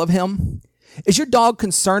think well of him? Is your dog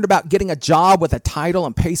concerned about getting a job with a title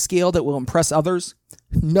and pay scale that will impress others?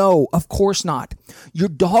 No, of course not. Your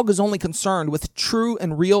dog is only concerned with true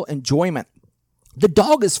and real enjoyment. The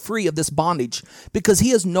dog is free of this bondage because he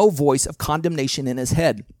has no voice of condemnation in his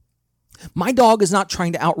head. My dog is not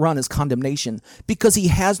trying to outrun his condemnation because he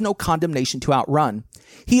has no condemnation to outrun.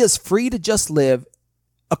 He is free to just live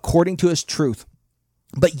according to his truth.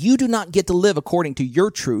 But you do not get to live according to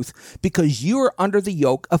your truth because you are under the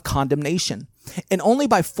yoke of condemnation. And only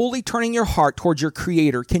by fully turning your heart towards your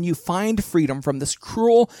Creator can you find freedom from this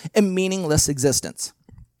cruel and meaningless existence.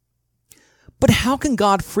 But how can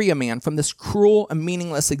God free a man from this cruel and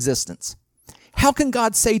meaningless existence? How can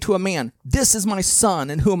God say to a man, "This is my Son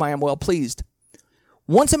in whom I am well pleased"?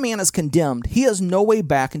 Once a man is condemned, he has no way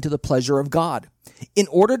back into the pleasure of God. In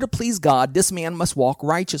order to please God, this man must walk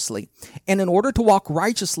righteously. And in order to walk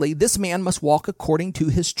righteously, this man must walk according to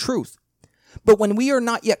his truth. But when we are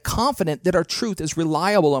not yet confident that our truth is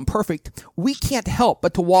reliable and perfect, we can't help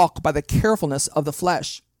but to walk by the carefulness of the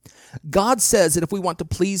flesh. God says that if we want to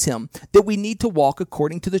please him, that we need to walk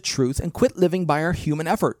according to the truth and quit living by our human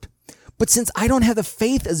effort. But since I don't have that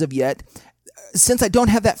faith as of yet,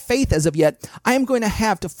 I am going to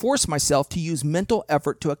have to force myself to use mental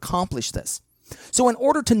effort to accomplish this. So in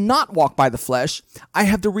order to not walk by the flesh, I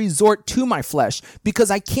have to resort to my flesh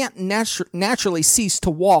because I can't naturally cease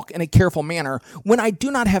to walk in a careful manner when I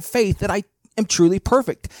do not have faith that am truly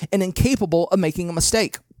perfect and incapable of making a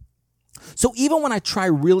mistake. So even when I try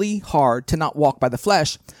really hard to not walk by the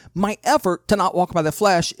flesh, my effort to not walk by the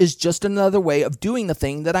flesh is just another way of doing the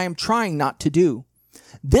thing that I am trying not to do.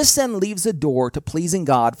 This then leaves the door to pleasing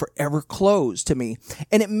God forever closed to me,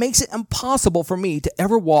 and it makes it impossible for me to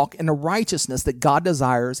ever walk in the righteousness that God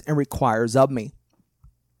desires and requires of me.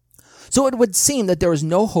 So it would seem that there is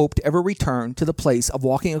no hope to ever return to the place of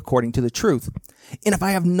walking according to the truth. And if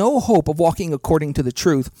I have no hope of walking according to the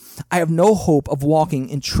truth, I have no hope of walking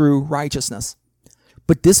in true righteousness.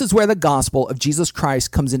 But this is where the gospel of Jesus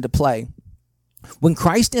Christ comes into play. When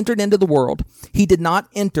Christ entered into the world, he did not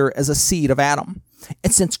enter as a seed of Adam.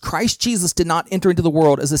 And since Christ Jesus did not enter into the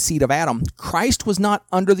world as a seed of Adam, Christ was not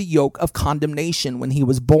under the yoke of condemnation when he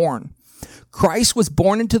was born. Christ was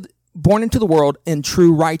born into the world in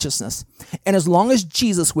true righteousness. And as long as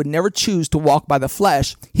Jesus would never choose to walk by the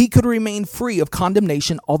flesh, he could remain free of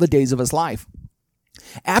condemnation all the days of his life.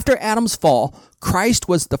 After Adam's fall, Christ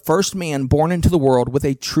was the first man born into the world with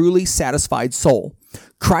a truly satisfied soul.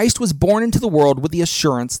 Christ was born into the world with the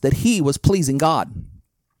assurance that he was pleasing God.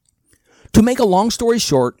 To make a long story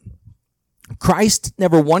short, Christ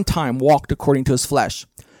never one time walked according to his flesh.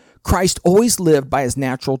 Christ always lived by his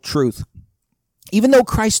natural truth. Even though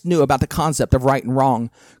Christ knew about the concept of right and wrong,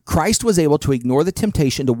 Christ was able to ignore the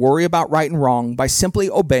temptation to worry about right and wrong by simply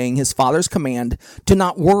obeying his Father's command to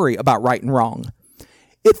not worry about right and wrong.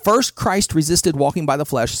 At first, Christ resisted walking by the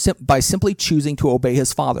flesh by simply choosing to obey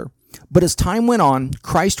his Father. But as time went on,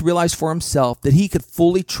 Christ realized for himself that he could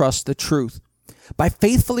fully trust the truth. By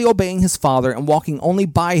faithfully obeying his Father and walking only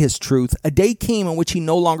by his truth, a day came in which he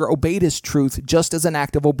no longer obeyed his truth just as an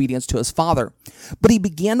act of obedience to his Father, but he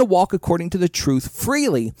began to walk according to the truth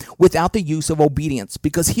freely without the use of obedience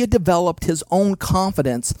because he had developed his own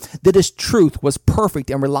confidence that his truth was perfect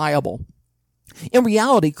and reliable. In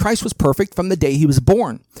reality, Christ was perfect from the day he was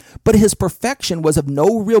born, but his perfection was of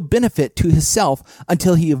no real benefit to himself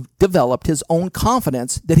until he developed his own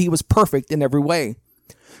confidence that he was perfect in every way.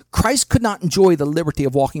 Christ could not enjoy the liberty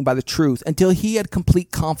of walking by the truth until he had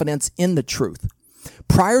complete confidence in the truth.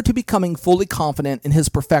 Prior to becoming fully confident in his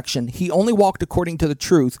perfection, he only walked according to the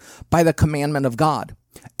truth by the commandment of God.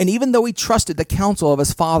 And even though he trusted the counsel of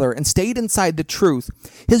his Father and stayed inside the truth,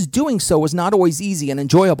 his doing so was not always easy and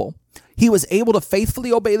enjoyable. He was able to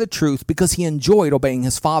faithfully obey the truth because he enjoyed obeying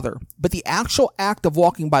his Father. But the actual act of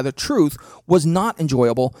walking by the truth was not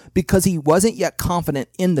enjoyable because he wasn't yet confident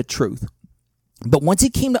in the truth. But once he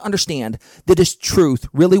came to understand that his truth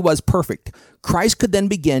really was perfect, Christ could then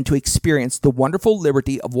begin to experience the wonderful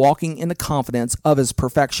liberty of walking in the confidence of his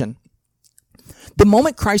perfection. The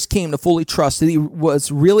moment Christ came to fully trust that he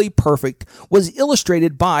was really perfect was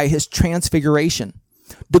illustrated by his transfiguration.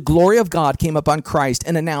 The glory of God came upon Christ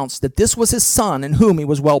and announced that this was his Son in whom he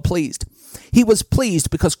was well pleased. He was pleased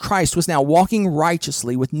because Christ was now walking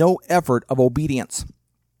righteously with no effort of obedience.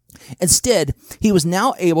 Instead, he was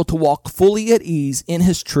now able to walk fully at ease in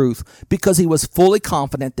his truth because he was fully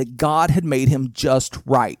confident that God had made him just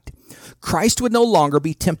right. Christ would no longer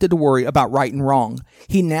be tempted to worry about right and wrong.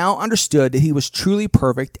 He now understood that he was truly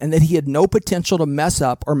perfect and that he had no potential to mess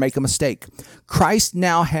up or make a mistake. Christ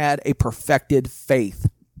now had a perfected faith.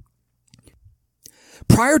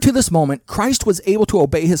 Prior to this moment, Christ was able to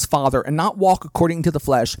obey his Father and not walk according to the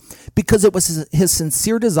flesh because it was his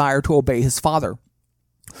sincere desire to obey his Father.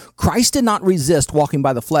 Christ did not resist walking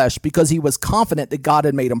by the flesh because he was confident that God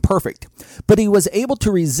had made him perfect, but he was able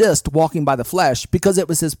to resist walking by the flesh because it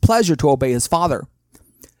was his pleasure to obey his Father.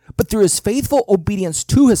 But through his faithful obedience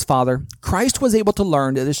to his Father, Christ was able to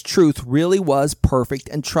learn that his truth really was perfect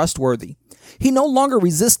and trustworthy. He no longer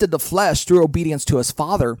resisted the flesh through obedience to his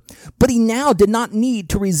Father, but he now did not need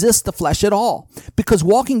to resist the flesh at all because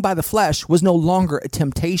walking by the flesh was no longer a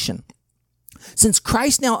temptation. Since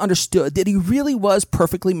Christ now understood that he really was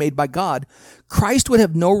perfectly made by God, Christ would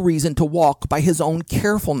have no reason to walk by his own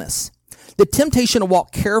carefulness. The temptation to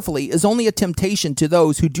walk carefully is only a temptation to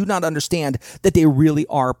those who do not understand that they really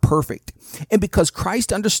are perfect. And because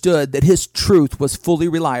Christ understood that his truth was fully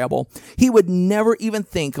reliable, he would never even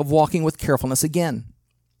think of walking with carefulness again.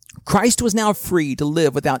 Christ was now free to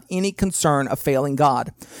live without any concern of failing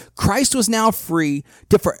God. Christ was now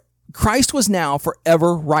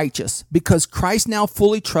forever righteous because Christ now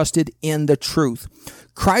fully trusted in the truth.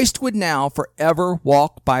 Christ would now forever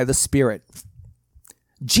walk by the Spirit.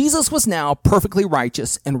 Jesus was now perfectly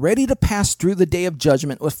righteous and ready to pass through the day of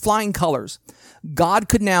judgment with flying colors. God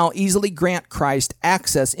could now easily grant Christ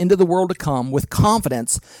access into the world to come with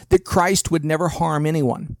confidence that Christ would never harm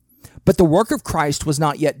anyone. But the work of Christ was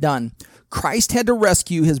not yet done. Christ had to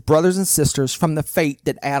rescue his brothers and sisters from the fate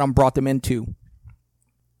that Adam brought them into.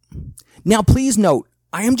 Now, please note,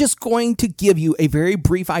 I am just going to give you a very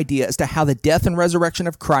brief idea as to how the death and resurrection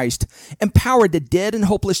of Christ empowered the dead and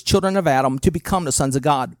hopeless children of Adam to become the sons of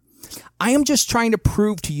God. I am just trying to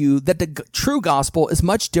prove to you that the true gospel is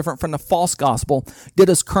much different from the false gospel that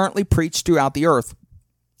is currently preached throughout the earth.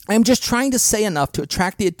 I am just trying to say enough to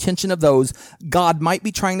attract the attention of those God might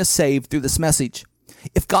be trying to save through this message.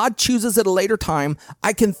 If God chooses at a later time,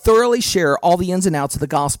 I can thoroughly share all the ins and outs of the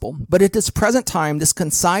gospel, but at this present time, this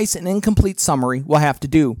concise and incomplete summary will have to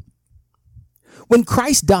do. When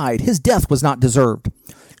Christ died, his death was not deserved.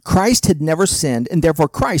 Christ had never sinned, and therefore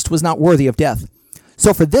Christ was not worthy of death.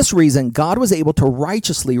 So for this reason, God was able to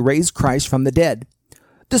righteously raise Christ from the dead.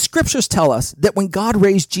 The scriptures tell us that when God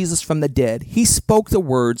raised Jesus from the dead, he spoke the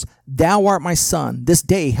words, "Thou art my son, this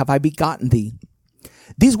day have I begotten thee."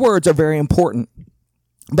 These words are very important,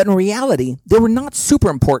 but in reality, they were not super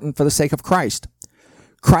important for the sake of Christ.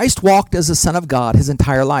 Christ walked as the Son of God his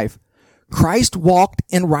entire life. Christ walked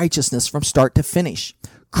in righteousness from start to finish.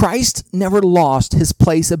 Christ never lost his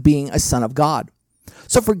place of being a son of God.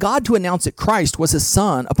 So for God to announce that Christ was his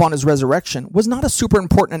son upon his resurrection was not a super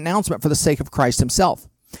important announcement for the sake of Christ himself.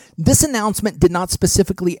 This announcement did not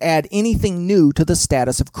specifically add anything new to the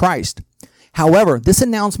status of Christ. However, this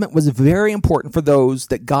announcement was very important for those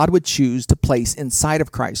that God would choose to place inside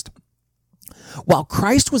of Christ. While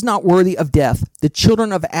Christ was not worthy of death, the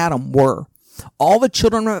children of Adam were. All the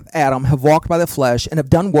children of Adam have walked by the flesh and have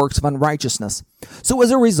done works of unrighteousness. So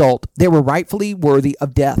as a result, they were rightfully worthy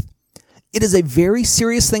of death. It is a very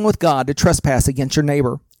serious thing with God to trespass against your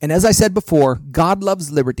neighbor. And as I said before, God loves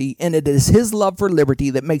liberty, and it is his love for liberty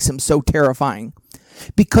that makes him so terrifying.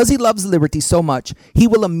 Because he loves liberty so much, he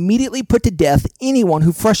will immediately put to death anyone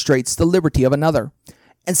who frustrates the liberty of another.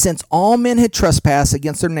 And since all men had trespassed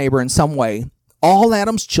against their neighbor in some way, all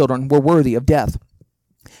Adam's children were worthy of death.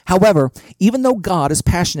 However, even though God is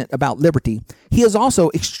passionate about liberty, he is also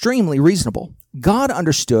extremely reasonable. God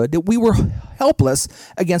understood that we were helpless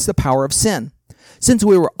against the power of sin. Since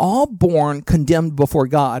we were all born condemned before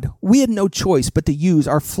God, we had no choice but to use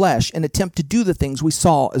our flesh and attempt to do the things we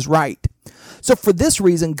saw as right. So for this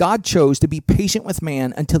reason, God chose to be patient with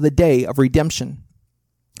man until the day of redemption.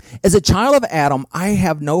 As a child of Adam, I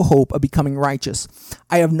have no hope of becoming righteous.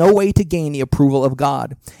 I have no way to gain the approval of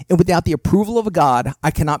God. And without the approval of God,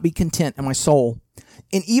 I cannot be content in my soul.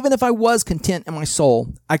 And even if I was content in my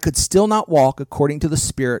soul, I could still not walk according to the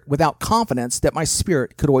Spirit without confidence that my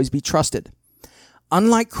spirit could always be trusted.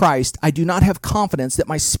 Unlike Christ, I do not have confidence that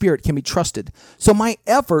my spirit can be trusted. So my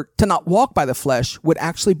effort to not walk by the flesh would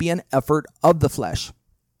actually be an effort of the flesh.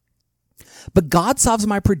 But God solves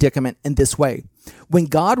my predicament in this way. When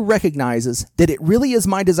God recognizes that it really is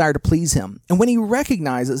my desire to please him, and when he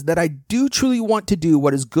recognizes that I do truly want to do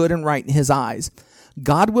what is good and right in his eyes,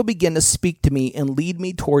 God will begin to speak to me and lead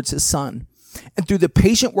me towards his son. And through the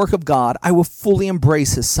patient work of God, I will fully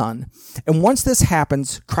embrace his son. And once this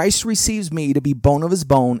happens, Christ receives me to be bone of his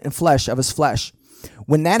bone and flesh of his flesh.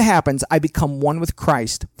 When that happens, I become one with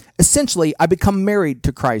Christ. Essentially, I become married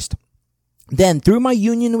to Christ. Then, through my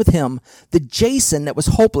union with him, the Jason that was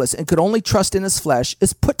hopeless and could only trust in his flesh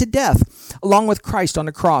is put to death, along with Christ on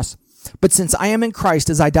the cross. But since I am in Christ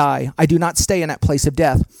as I die, I do not stay in that place of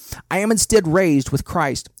death. I am instead raised with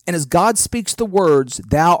Christ. And as God speaks the words,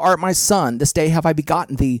 "Thou art my son, this day have I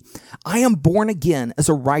begotten thee," I am born again as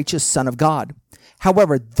a righteous son of God.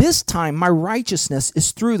 However, this time my righteousness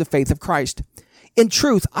is through the faith of Christ. In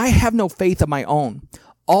truth, I have no faith of my own.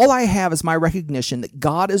 All I have is my recognition that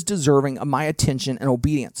God is deserving of my attention and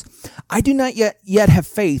obedience. I do not yet have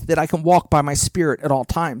faith that I can walk by my Spirit at all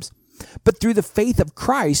times. But through the faith of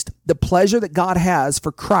Christ, the pleasure that God has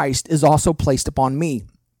for Christ is also placed upon me.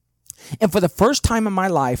 And for the first time in my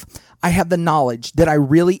life, I have the knowledge that I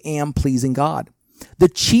really am pleasing God. The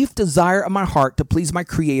chief desire of my heart to please my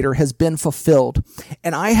Creator has been fulfilled,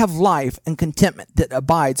 and I have life and contentment that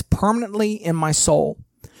abides permanently in my soul.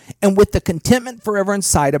 And with the contentment forever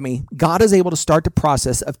inside of me, God is able to start the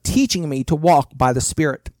process of teaching me to walk by the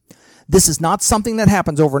Spirit. This is not something that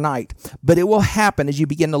happens overnight, but it will happen as you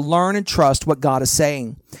begin to learn and trust what God is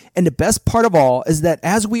saying. And the best part of all is that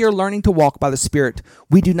as we are learning to walk by the Spirit,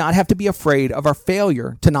 we do not have to be afraid of our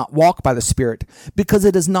failure to not walk by the Spirit, because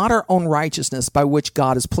it is not our own righteousness by which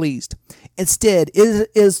God is pleased. Instead,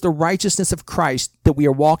 it is the righteousness of Christ that we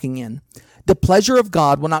are walking in. The pleasure of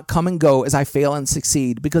God will not come and go as I fail and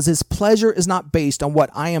succeed, because his pleasure is not based on what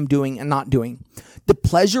I am doing and not doing. The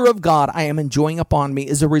pleasure of God I am enjoying upon me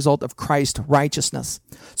is a result of Christ's righteousness.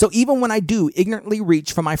 So even when I do ignorantly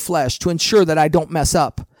reach for my flesh to ensure that I don't mess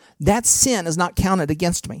up, that sin is not counted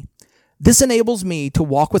against me. This enables me to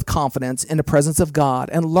walk with confidence in the presence of God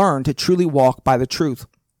and learn to truly walk by the truth.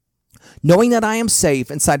 Knowing that I am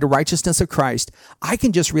safe inside the righteousness of Christ, I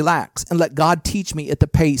can just relax and let God teach me at the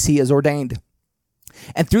pace He has ordained.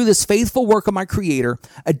 And through this faithful work of my Creator,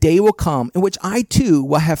 a day will come in which I too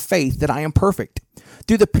will have faith that I am perfect.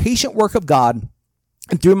 Through the patient work of God,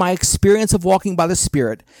 and through my experience of walking by the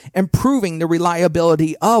Spirit and proving the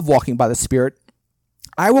reliability of walking by the Spirit,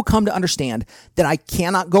 I will come to understand that I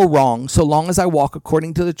cannot go wrong so long as I walk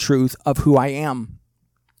according to the truth of who I am.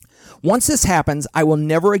 Once this happens, I will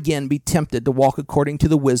never again be tempted to walk according to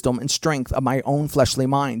the wisdom and strength of my own fleshly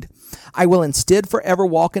mind. I will instead forever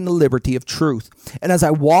walk in the liberty of truth. And as I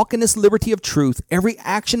walk in this liberty of truth, every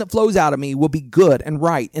action that flows out of me will be good and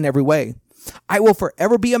right in every way. I will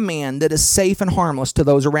forever be a man that is safe and harmless to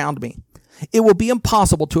those around me. It will be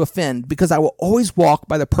impossible to offend because I will always walk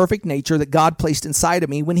by the perfect nature that God placed inside of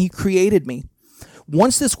me when He created me.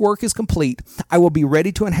 Once this work is complete, I will be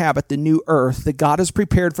ready to inhabit the new earth that God has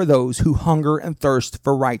prepared for those who hunger and thirst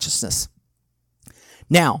for righteousness.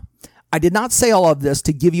 Now, I did not say all of this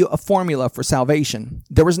to give you a formula for salvation.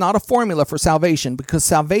 There was not a formula for salvation because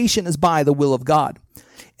salvation is by the will of God.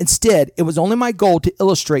 Instead, it was only my goal to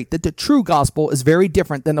illustrate that the true gospel is very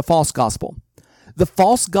different than the false gospel. The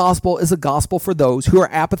false gospel is a gospel for those who are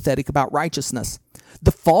apathetic about righteousness.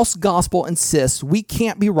 The false gospel insists we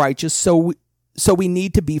can't be righteous, so we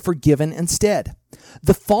need to be forgiven instead.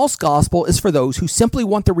 The false gospel is for those who simply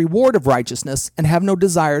want the reward of righteousness and have no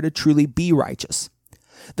desire to truly be righteous.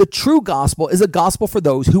 The true gospel is a gospel for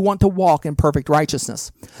those who want to walk in perfect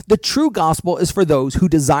righteousness. The true gospel is for those who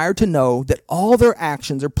desire to know that all their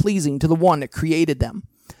actions are pleasing to the one that created them.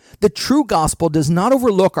 The true gospel does not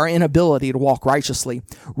overlook our inability to walk righteously.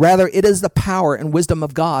 Rather, it is the power and wisdom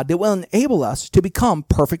of God that will enable us to become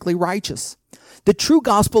perfectly righteous. The true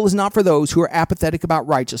gospel is not for those who are apathetic about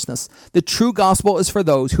righteousness. The true gospel is for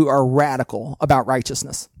those who are radical about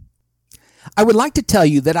righteousness. I would like to tell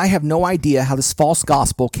you that I have no idea how this false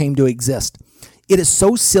gospel came to exist. It is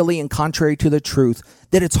so silly and contrary to the truth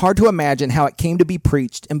that it's hard to imagine how it came to be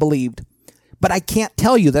preached and believed. But I can't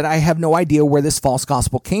tell you that I have no idea where this false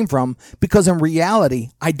gospel came from, because in reality,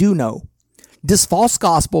 I do know. This false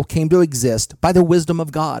gospel came to exist by the wisdom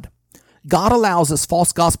of God. God allows this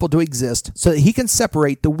false gospel to exist so that He can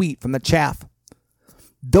separate the wheat from the chaff.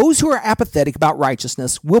 Those who are apathetic about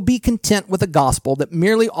righteousness will be content with a gospel that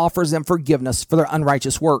merely offers them forgiveness for their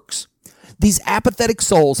unrighteous works. These apathetic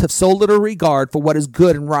souls have so little regard for what is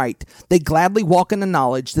good and right, they gladly walk in the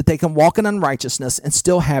knowledge that they can walk in unrighteousness and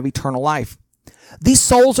still have eternal life. These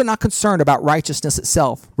souls are not concerned about righteousness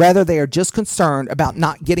itself. Rather, they are just concerned about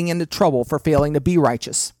not getting into trouble for failing to be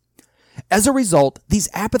righteous. As a result, these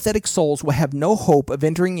apathetic souls will have no hope of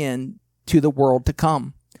entering into the world to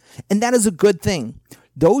come. And that is a good thing.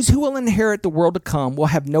 Those who will inherit the world to come will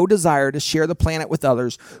have no desire to share the planet with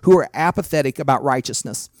others who are apathetic about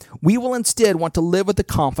righteousness. We will instead want to live with the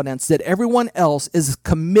confidence that everyone else is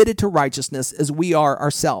committed to righteousness as we are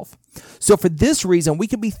ourselves. So for this reason, we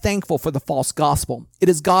can be thankful for the false gospel. It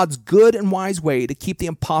is God's good and wise way to keep the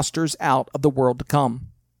impostors out of the world to come.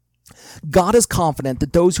 God is confident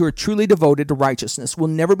that those who are truly devoted to righteousness will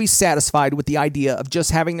never be satisfied with the idea of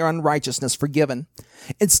just having their unrighteousness forgiven.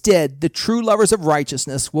 Instead, the true lovers of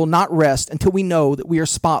righteousness will not rest until we know that we are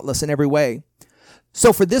spotless in every way.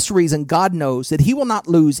 So for this reason, God knows that He will not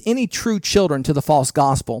lose any true children to the false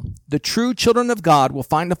gospel. The true children of God will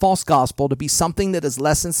find the false gospel to be something that is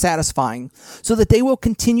less than satisfying, so that they will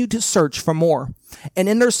continue to search for more. And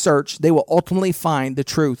in their search, they will ultimately find the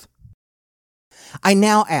truth. I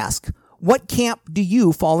now ask, what camp do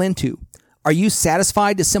you fall into? Are you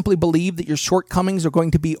satisfied to simply believe that your shortcomings are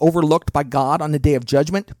going to be overlooked by God on the day of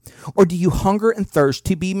judgment? Or do you hunger and thirst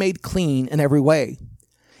to be made clean in every way?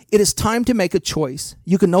 It is time to make a choice.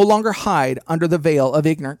 You can no longer hide under the veil of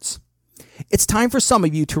ignorance. It's time for some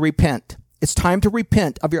of you to repent. It's time to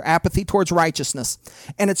repent of your apathy towards righteousness.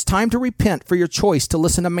 And it's time to repent for your choice to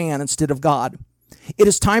listen to man instead of God. It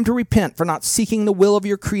is time to repent for not seeking the will of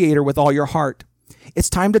your Creator with all your heart. It's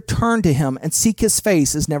time to turn to Him and seek His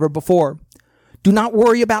face as never before. Do not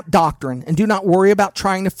worry about doctrine, and do not worry about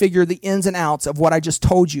trying to figure the ins and outs of what I just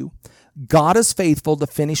told you. God is faithful to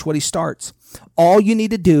finish what He starts. All you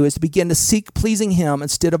need to do is to begin to seek pleasing Him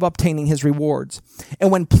instead of obtaining His rewards.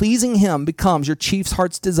 And when pleasing Him becomes your chief's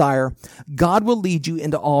heart's desire, God will lead you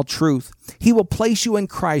into all truth. He will place you in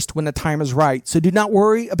Christ when the time is right. So do not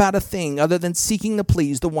worry about a thing other than seeking to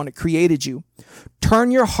please the one that created you.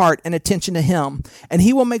 Turn your heart and attention to Him, and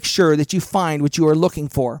He will make sure that you find what you are looking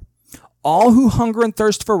for. All who hunger and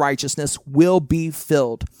thirst for righteousness will be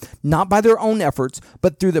filled, not by their own efforts,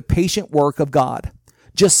 but through the patient work of God.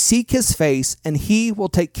 Just seek His face, and He will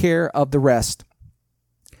take care of the rest.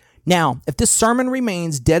 Now, if this sermon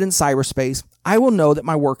remains dead in cyberspace, I will know that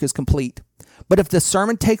my work is complete. But if the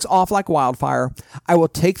sermon takes off like wildfire, I will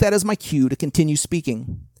take that as my cue to continue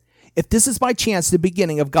speaking. If this is by chance the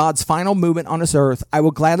beginning of God's final movement on this earth, I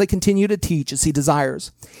will gladly continue to teach as He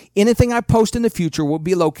desires. Anything I post in the future will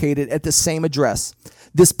be located at the same address.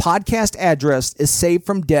 This podcast address is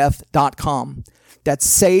savedfromdeath.com.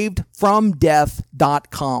 That's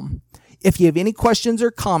savedfromdeath.com. If you have any questions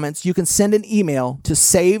or comments, you can send an email to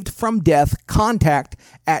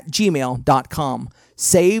savedfromdeathcontact@gmail.com.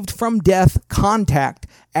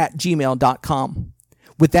 savedfromdeathcontact@gmail.com.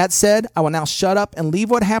 With that said, I will now shut up and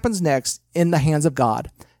leave what happens next in the hands of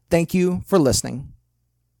God. Thank you for listening.